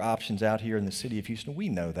 there are other options out here in the city of Houston. We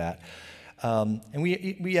know that. And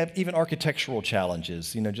we have even architectural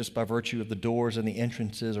challenges, just by virtue of the doors and the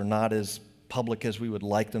entrances are not as public as we would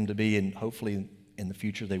like them to be, and hopefully in the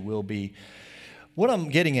future they will be. What I'm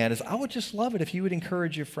getting at is I would just love it if you would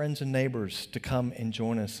encourage your friends and neighbors to come and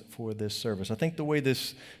join us for this service. I think the way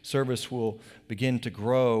this service will begin to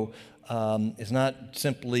grow is not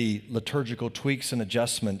simply liturgical tweaks and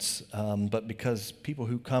adjustments, but because people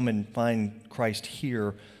who come and find Christ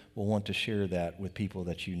here will want to share that with people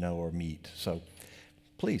that you know or meet. So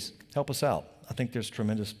please help us out. I think there's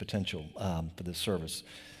tremendous potential for this service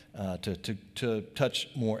to touch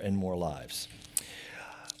more and more lives.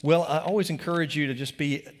 Well, I always encourage you to just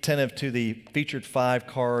be attentive to the Featured 5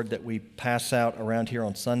 card that we pass out around here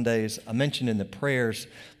on Sundays. I mentioned in the prayers,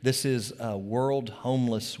 this is a World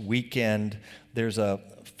Homeless Weekend. There's a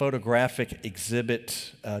photographic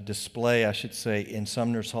exhibit display, I should say, in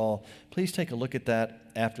Sumner's Hall. Please take a look at that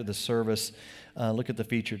after the service. Look at the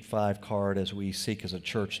Featured 5 card as we seek as a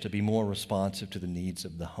church to be more responsive to the needs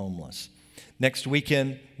of the homeless. Next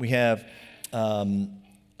weekend, we have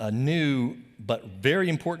a new but very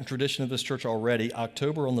important tradition of this church already,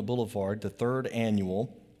 October on the Boulevard, the 3rd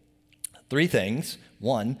annual. 3 things.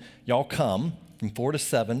 1, y'all come from 4 to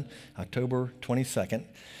 7, October 22nd.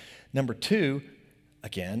 Number 2,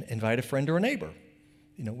 again, invite a friend or a neighbor.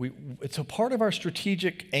 You know, it's a part of our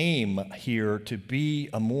strategic aim here to be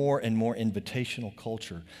a more and more invitational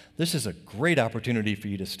culture. This is a great opportunity for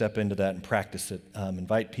you to step into that and practice it.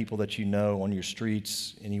 Invite people that you know on your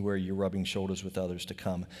streets, anywhere you're rubbing shoulders with others to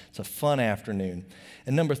come. It's a fun afternoon.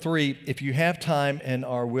 And number 3, if you have time and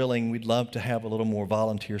are willing, we'd love to have a little more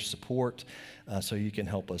volunteer support so you can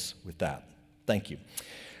help us with that. Thank you.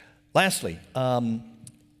 Lastly,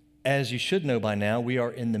 as you should know by now, we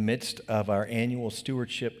are in the midst of our annual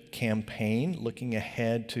stewardship campaign, looking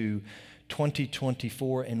ahead to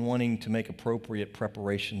 2024 and wanting to make appropriate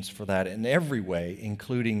preparations for that in every way,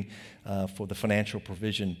 including for the financial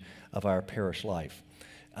provision of our parish life.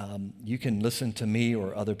 You can listen to me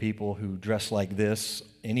or other people who dress like this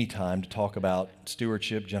anytime to talk about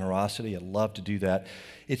stewardship, generosity. I'd love to do that.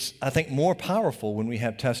 It's, I think, more powerful when we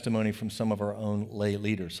have testimony from some of our own lay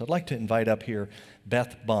leaders. So I'd like to invite up here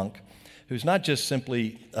Beth Bunk, who's not just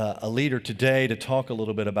simply a leader today to talk a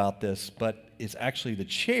little bit about this, but is actually the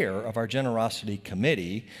chair of our generosity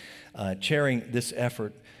committee, chairing this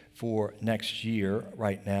effort for next year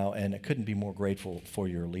right now, and I couldn't be more grateful for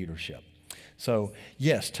your leadership. So,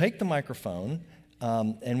 yes, take the microphone,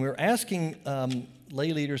 and we're asking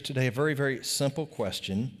lay leaders today a very, very simple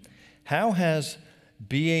question. How has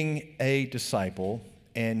being a disciple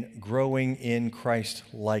and growing in Christ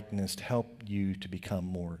likeness helped you to become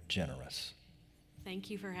more generous? Thank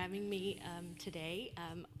you for having me today.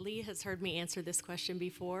 Lee has heard me answer this question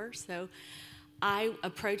before, so I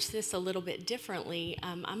approach this a little bit differently.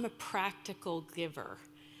 I'm a practical giver.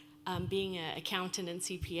 Being an accountant and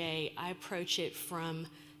CPA, I approach it from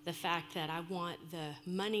the fact that I want the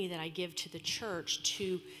money that I give to the church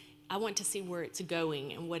I want to see where it's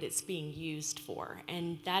going and what it's being used for.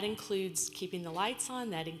 And that includes keeping the lights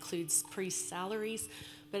on, that includes priest salaries,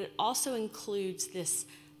 but it also includes this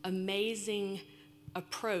amazing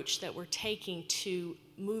approach that we're taking to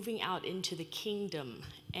moving out into the kingdom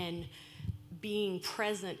and being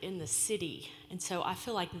present in the city. And so I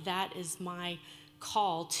feel like that is my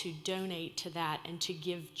call to donate to that and to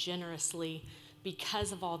give generously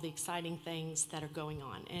because of all the exciting things that are going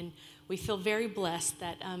on. And we feel very blessed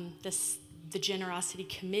that the Generosity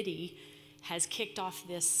Committee has kicked off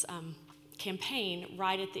this campaign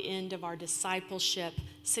right at the end of our discipleship,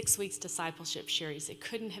 6 weeks discipleship series. It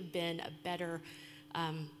couldn't have been a better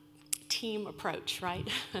team approach, right?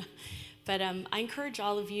 But I encourage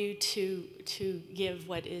all of you to give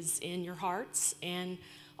what is in your hearts, and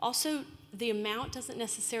also the amount doesn't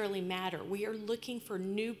necessarily matter. We are looking for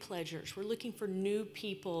new pledgers. We're looking for new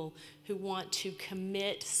people who want to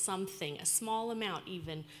commit something, a small amount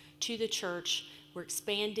even, to the church. We're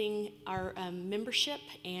expanding our membership,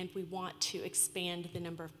 and we want to expand the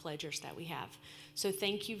number of pledgers that we have. So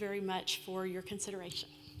thank you very much for your consideration.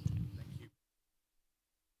 Thank you.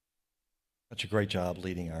 Such a great job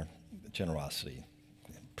leading our generosity.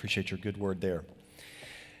 Appreciate your good word there.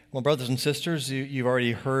 Well, brothers and sisters, you've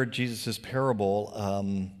already heard Jesus' parable.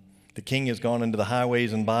 The king has gone into the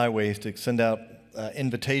highways and byways to send out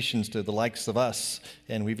invitations to the likes of us,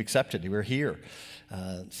 and we've accepted. We're here.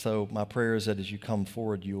 So my prayer is that as you come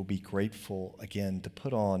forward, you will be grateful again to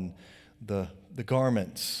put on the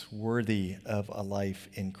garments worthy of a life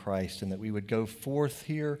in Christ, and that we would go forth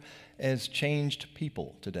here as changed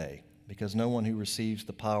people today, because no one who receives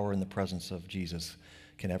the power and the presence of Jesus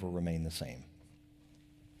can ever remain the same.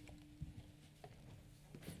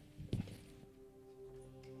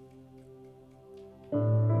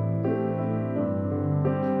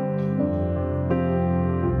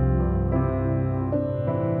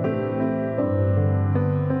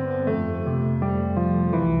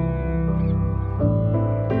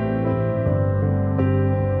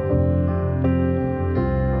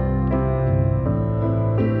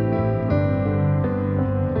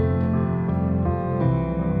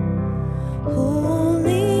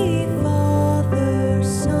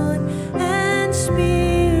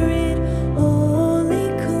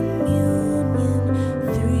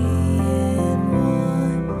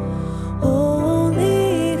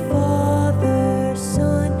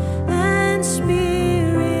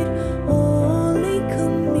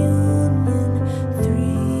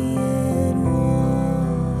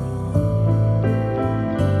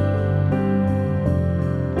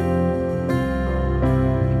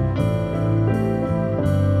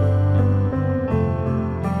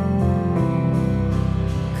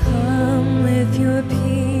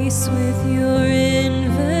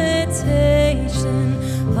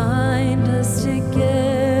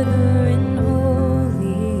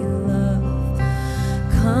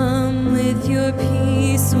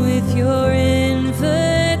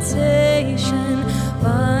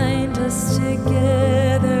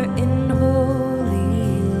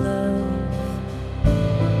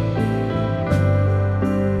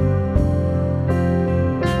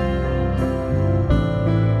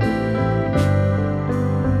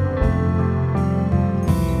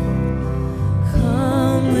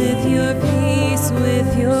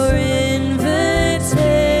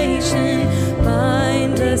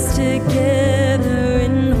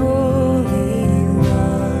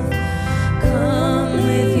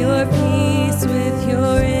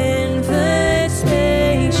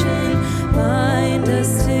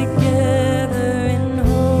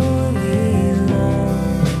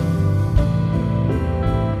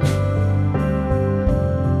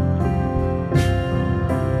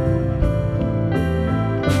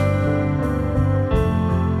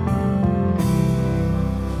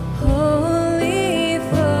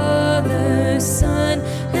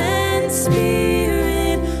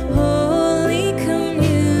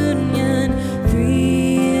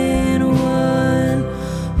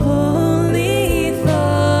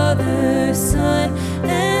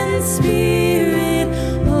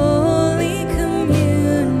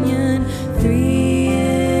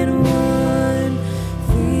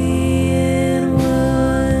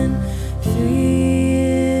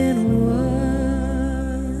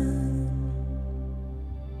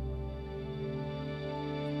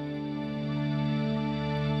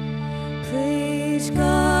 Praise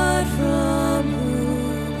God from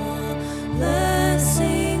whom all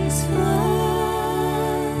blessings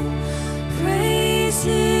flow. Praise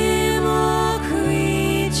Him, all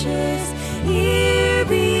creatures here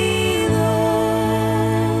below.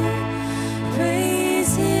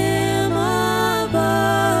 Praise Him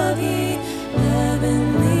above, ye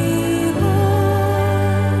heavenly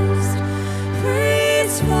host.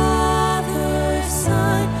 Praise Father,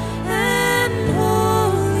 Son, and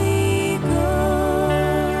Holy Ghost.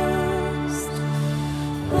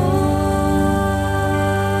 Amen.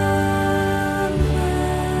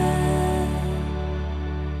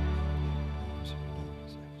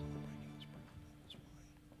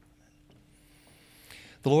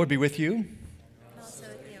 The Lord be with you. Also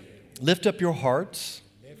with you. Lift up your hearts.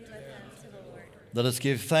 We lift them to the Lord. Let us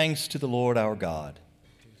give thanks to the Lord our God.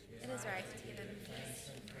 It is right to give Him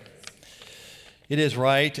thanks. It is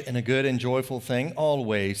right and a good and joyful thing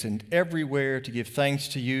always and everywhere to give thanks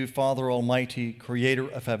to you, Father Almighty,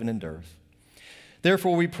 Creator of heaven and earth.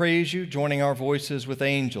 Therefore we praise you, joining our voices with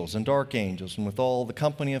angels and archangels and with all the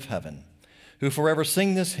company of heaven, who forever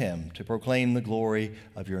sing this hymn to proclaim the glory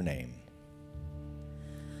of your name.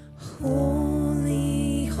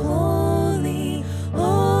 Holy, holy,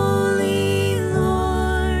 holy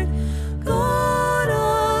Lord, God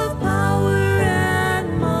of power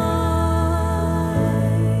and might.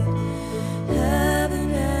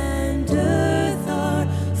 Heaven and earth are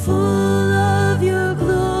full of your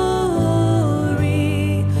glory.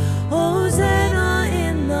 Hosanna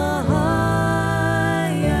in the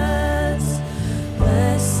highest.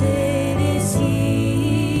 Blessed is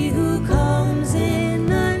he who comes in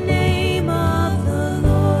the name of the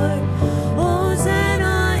Lord.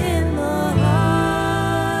 Hosanna in the highest.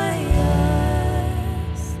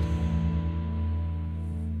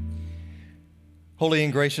 Holy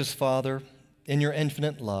and gracious Father, in your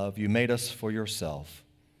infinite love, you made us for yourself.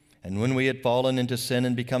 And when we had fallen into sin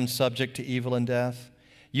and become subject to evil and death,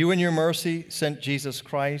 you in your mercy sent Jesus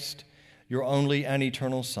Christ, your only and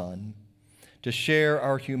eternal Son, to share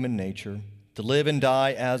our human nature, to live and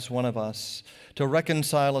die as one of us, to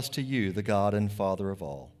reconcile us to you, the God and Father of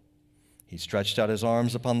all. He stretched out his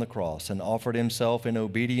arms upon the cross and offered himself in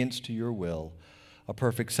obedience to your will, a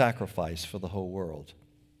perfect sacrifice for the whole world.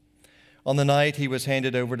 On the night he was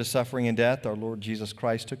handed over to suffering and death, our Lord Jesus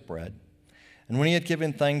Christ took bread. And when he had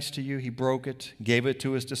given thanks to you, he broke it, gave it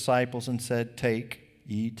to his disciples, and said, "Take,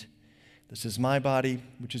 eat. This is my body,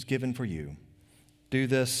 which is given for you. Do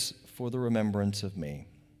this for the remembrance of me."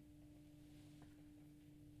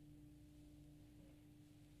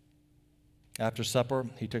 After supper,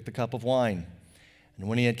 he took the cup of wine. And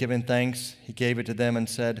when he had given thanks, he gave it to them and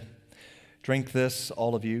said, "Drink this,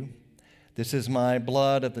 all of you. This is my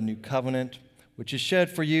blood of the new covenant, which is shed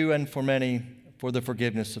for you and for many for the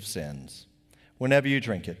forgiveness of sins. Whenever you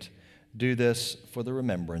drink it, do this for the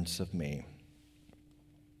remembrance of me."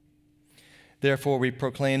 Therefore, we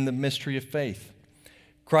proclaim the mystery of faith.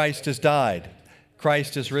 Christ has died.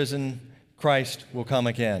 Christ is risen. Christ will come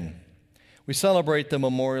again. We celebrate the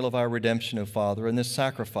memorial of our redemption, O Father, in this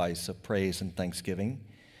sacrifice of praise and thanksgiving.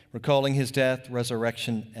 Recalling his death,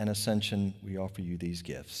 resurrection, and ascension, we offer you these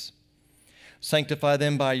gifts. Sanctify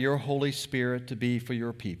them by your Holy Spirit to be for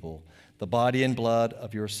your people the body and blood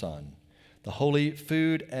of your Son, the holy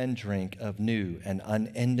food and drink of new and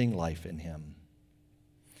unending life in him.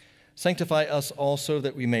 Sanctify us also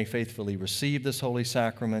that we may faithfully receive this holy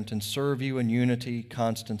sacrament and serve you in unity,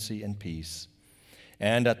 constancy, and peace.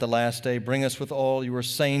 And at the last day, bring us with all your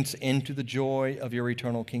saints into the joy of your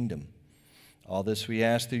eternal kingdom. All this we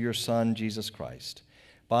ask through your Son, Jesus Christ.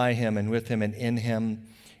 By him and with him and in him,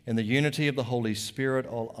 in the unity of the Holy Spirit,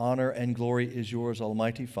 all honor and glory is yours,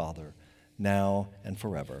 Almighty Father, now and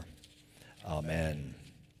forever. Amen.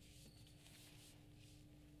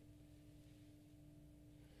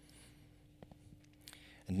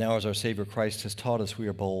 And now, as our Savior Christ has taught us, we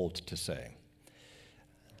are bold to say,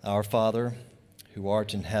 "Our Father, who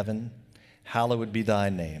art in heaven, hallowed be thy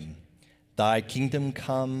name. Thy kingdom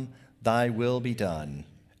come, thy will be done,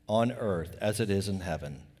 on earth as it is in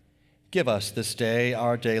heaven. Give us this day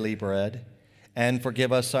our daily bread, and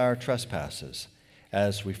forgive us our trespasses,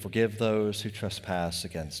 as we forgive those who trespass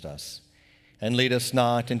against us. And lead us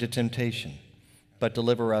not into temptation, but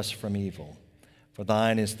deliver us from evil. For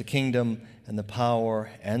thine is the kingdom, and the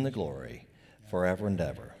power, and the glory, forever and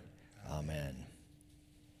ever. Amen."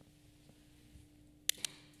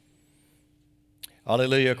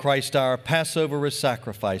 Alleluia, Christ our Passover is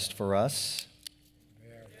sacrificed for us.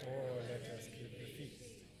 Therefore, let us keep the feast.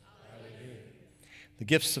 Alleluia. The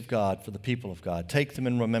gifts of God for the people of God. Take them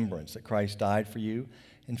in remembrance that Christ died for you,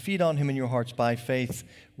 and feed on him in your hearts by faith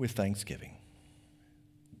with thanksgiving.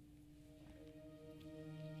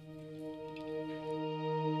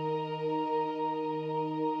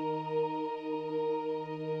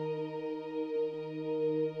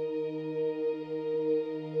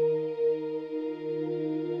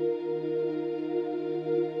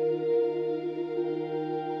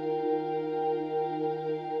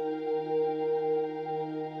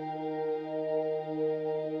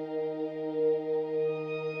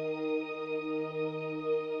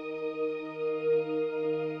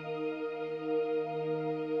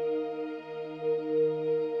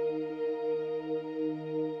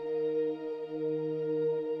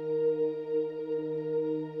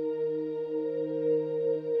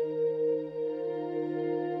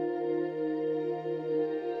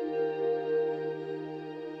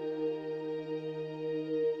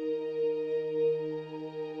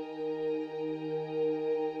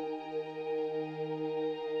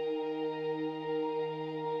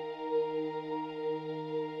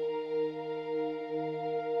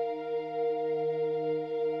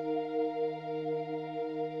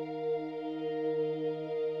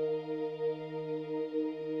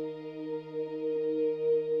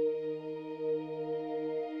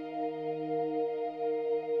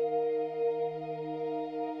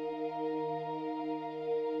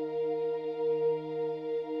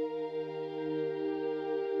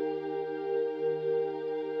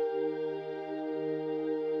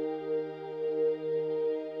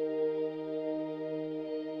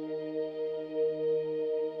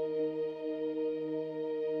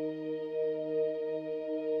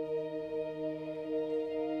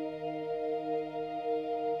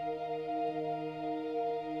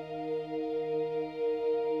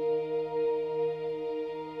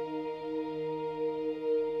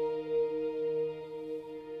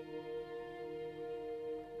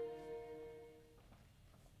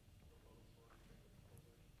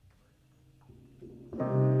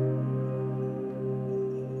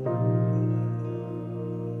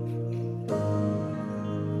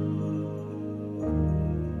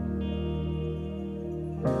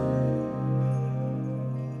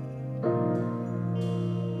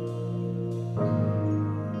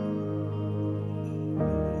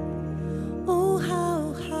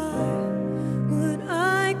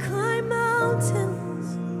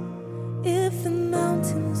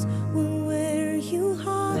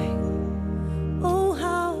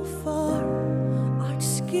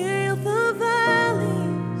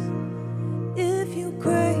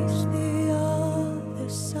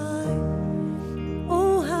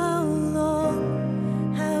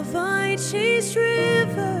 I chased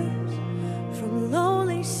rivers from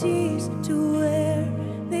lonely seas to where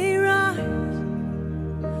they rise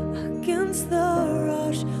against the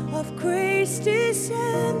rush of grace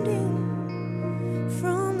descending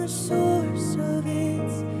from the source of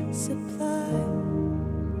its supply.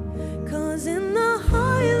 'Cause in the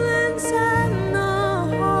highlands and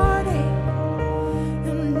the heartache,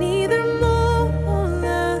 I'm neither more or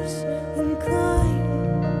less than kind.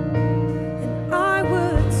 And I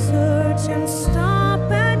would search and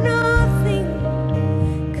stop at nothing,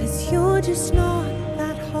 'cause you're just not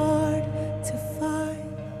that hard to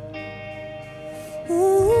find.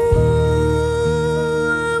 Ooh,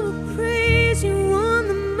 I will praise you on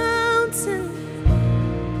the mountain.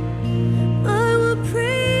 I will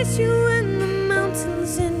praise you in the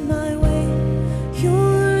mountains in my way.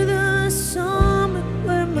 You're the summit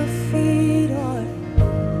where my feet are.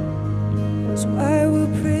 So I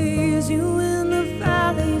will praise you in the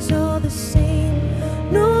valleys all the same.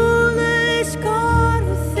 No less God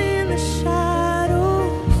within the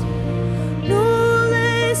shadows. No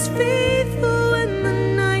less faithful when the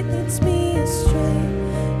night leads me astray.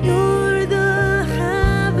 You're the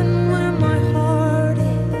heaven where my heart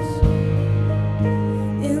is.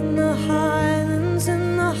 In the highlands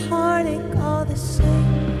and the heartache all the same.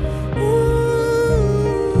 Ooh,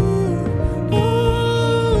 ooh.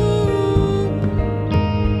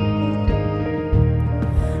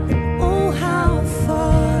 And oh, how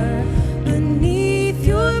far beneath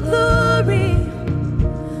your glory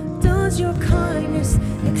does your kindness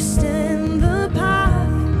extend the path,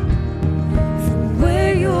 from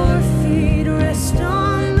where your feet rest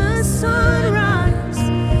on the sunrise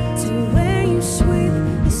to where you sweep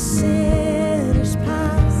the sinner's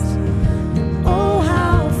past. And oh,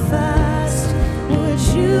 how fast would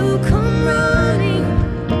you come running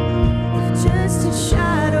if just to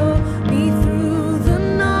shadow me through the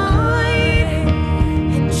night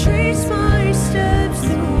and trace my steps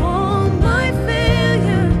through all my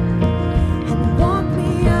failure and walk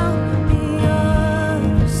me out the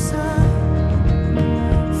other side.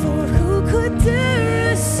 For who could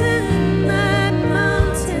dare ascend that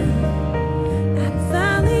mountain, that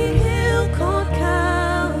valley hill called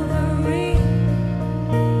Calvary?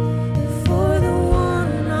 For the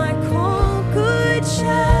one I call Good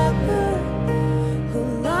Shepherd, who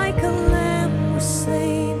like a lamb was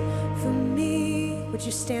slain for me. Would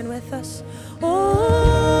you stand with us? Oh,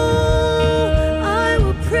 I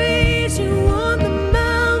will praise you on the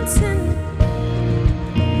mountain.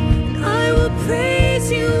 And I will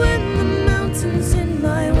praise you in the mountains in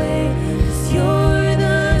my way. 'Cause you're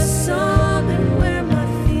the summit where my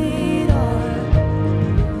feet are.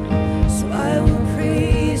 So I will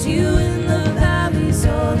praise you in the valleys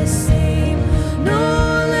all the same. No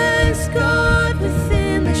less God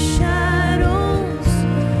within the shadows.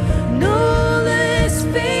 No less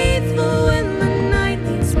faithful when the night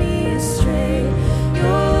leads me astray.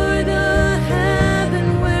 You're the heaven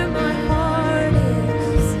where my heart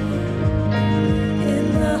is. In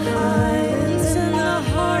the highlands and the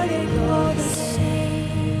heartache all the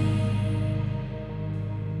same.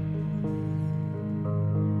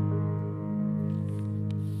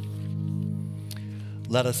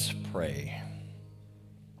 Let us pray.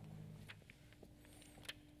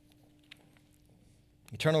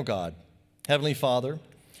 Eternal God, Heavenly Father,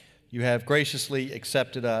 you have graciously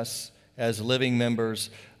accepted us as living members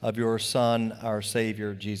of your Son, our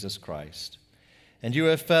Savior, Jesus Christ. And you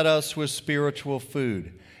have fed us with spiritual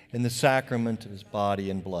food in the sacrament of his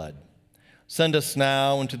body and blood. Send us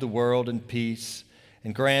now into the world in peace,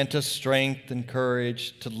 and grant us strength and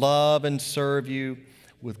courage to love and serve you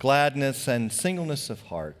with gladness and singleness of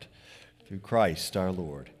heart, through Christ our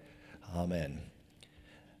Lord. Amen.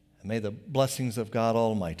 And may the blessings of God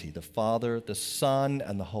Almighty, the Father, the Son,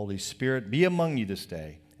 and the Holy Spirit be among you this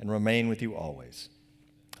day and remain with you always.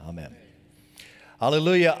 Amen.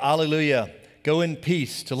 Alleluia, alleluia. Go in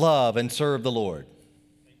peace to love and serve the Lord.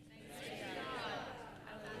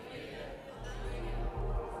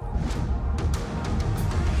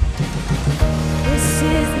 This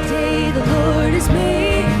is the day the Lord has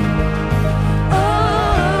made.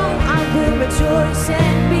 Oh, I will rejoice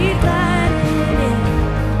and be glad in it.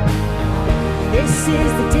 This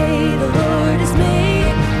is the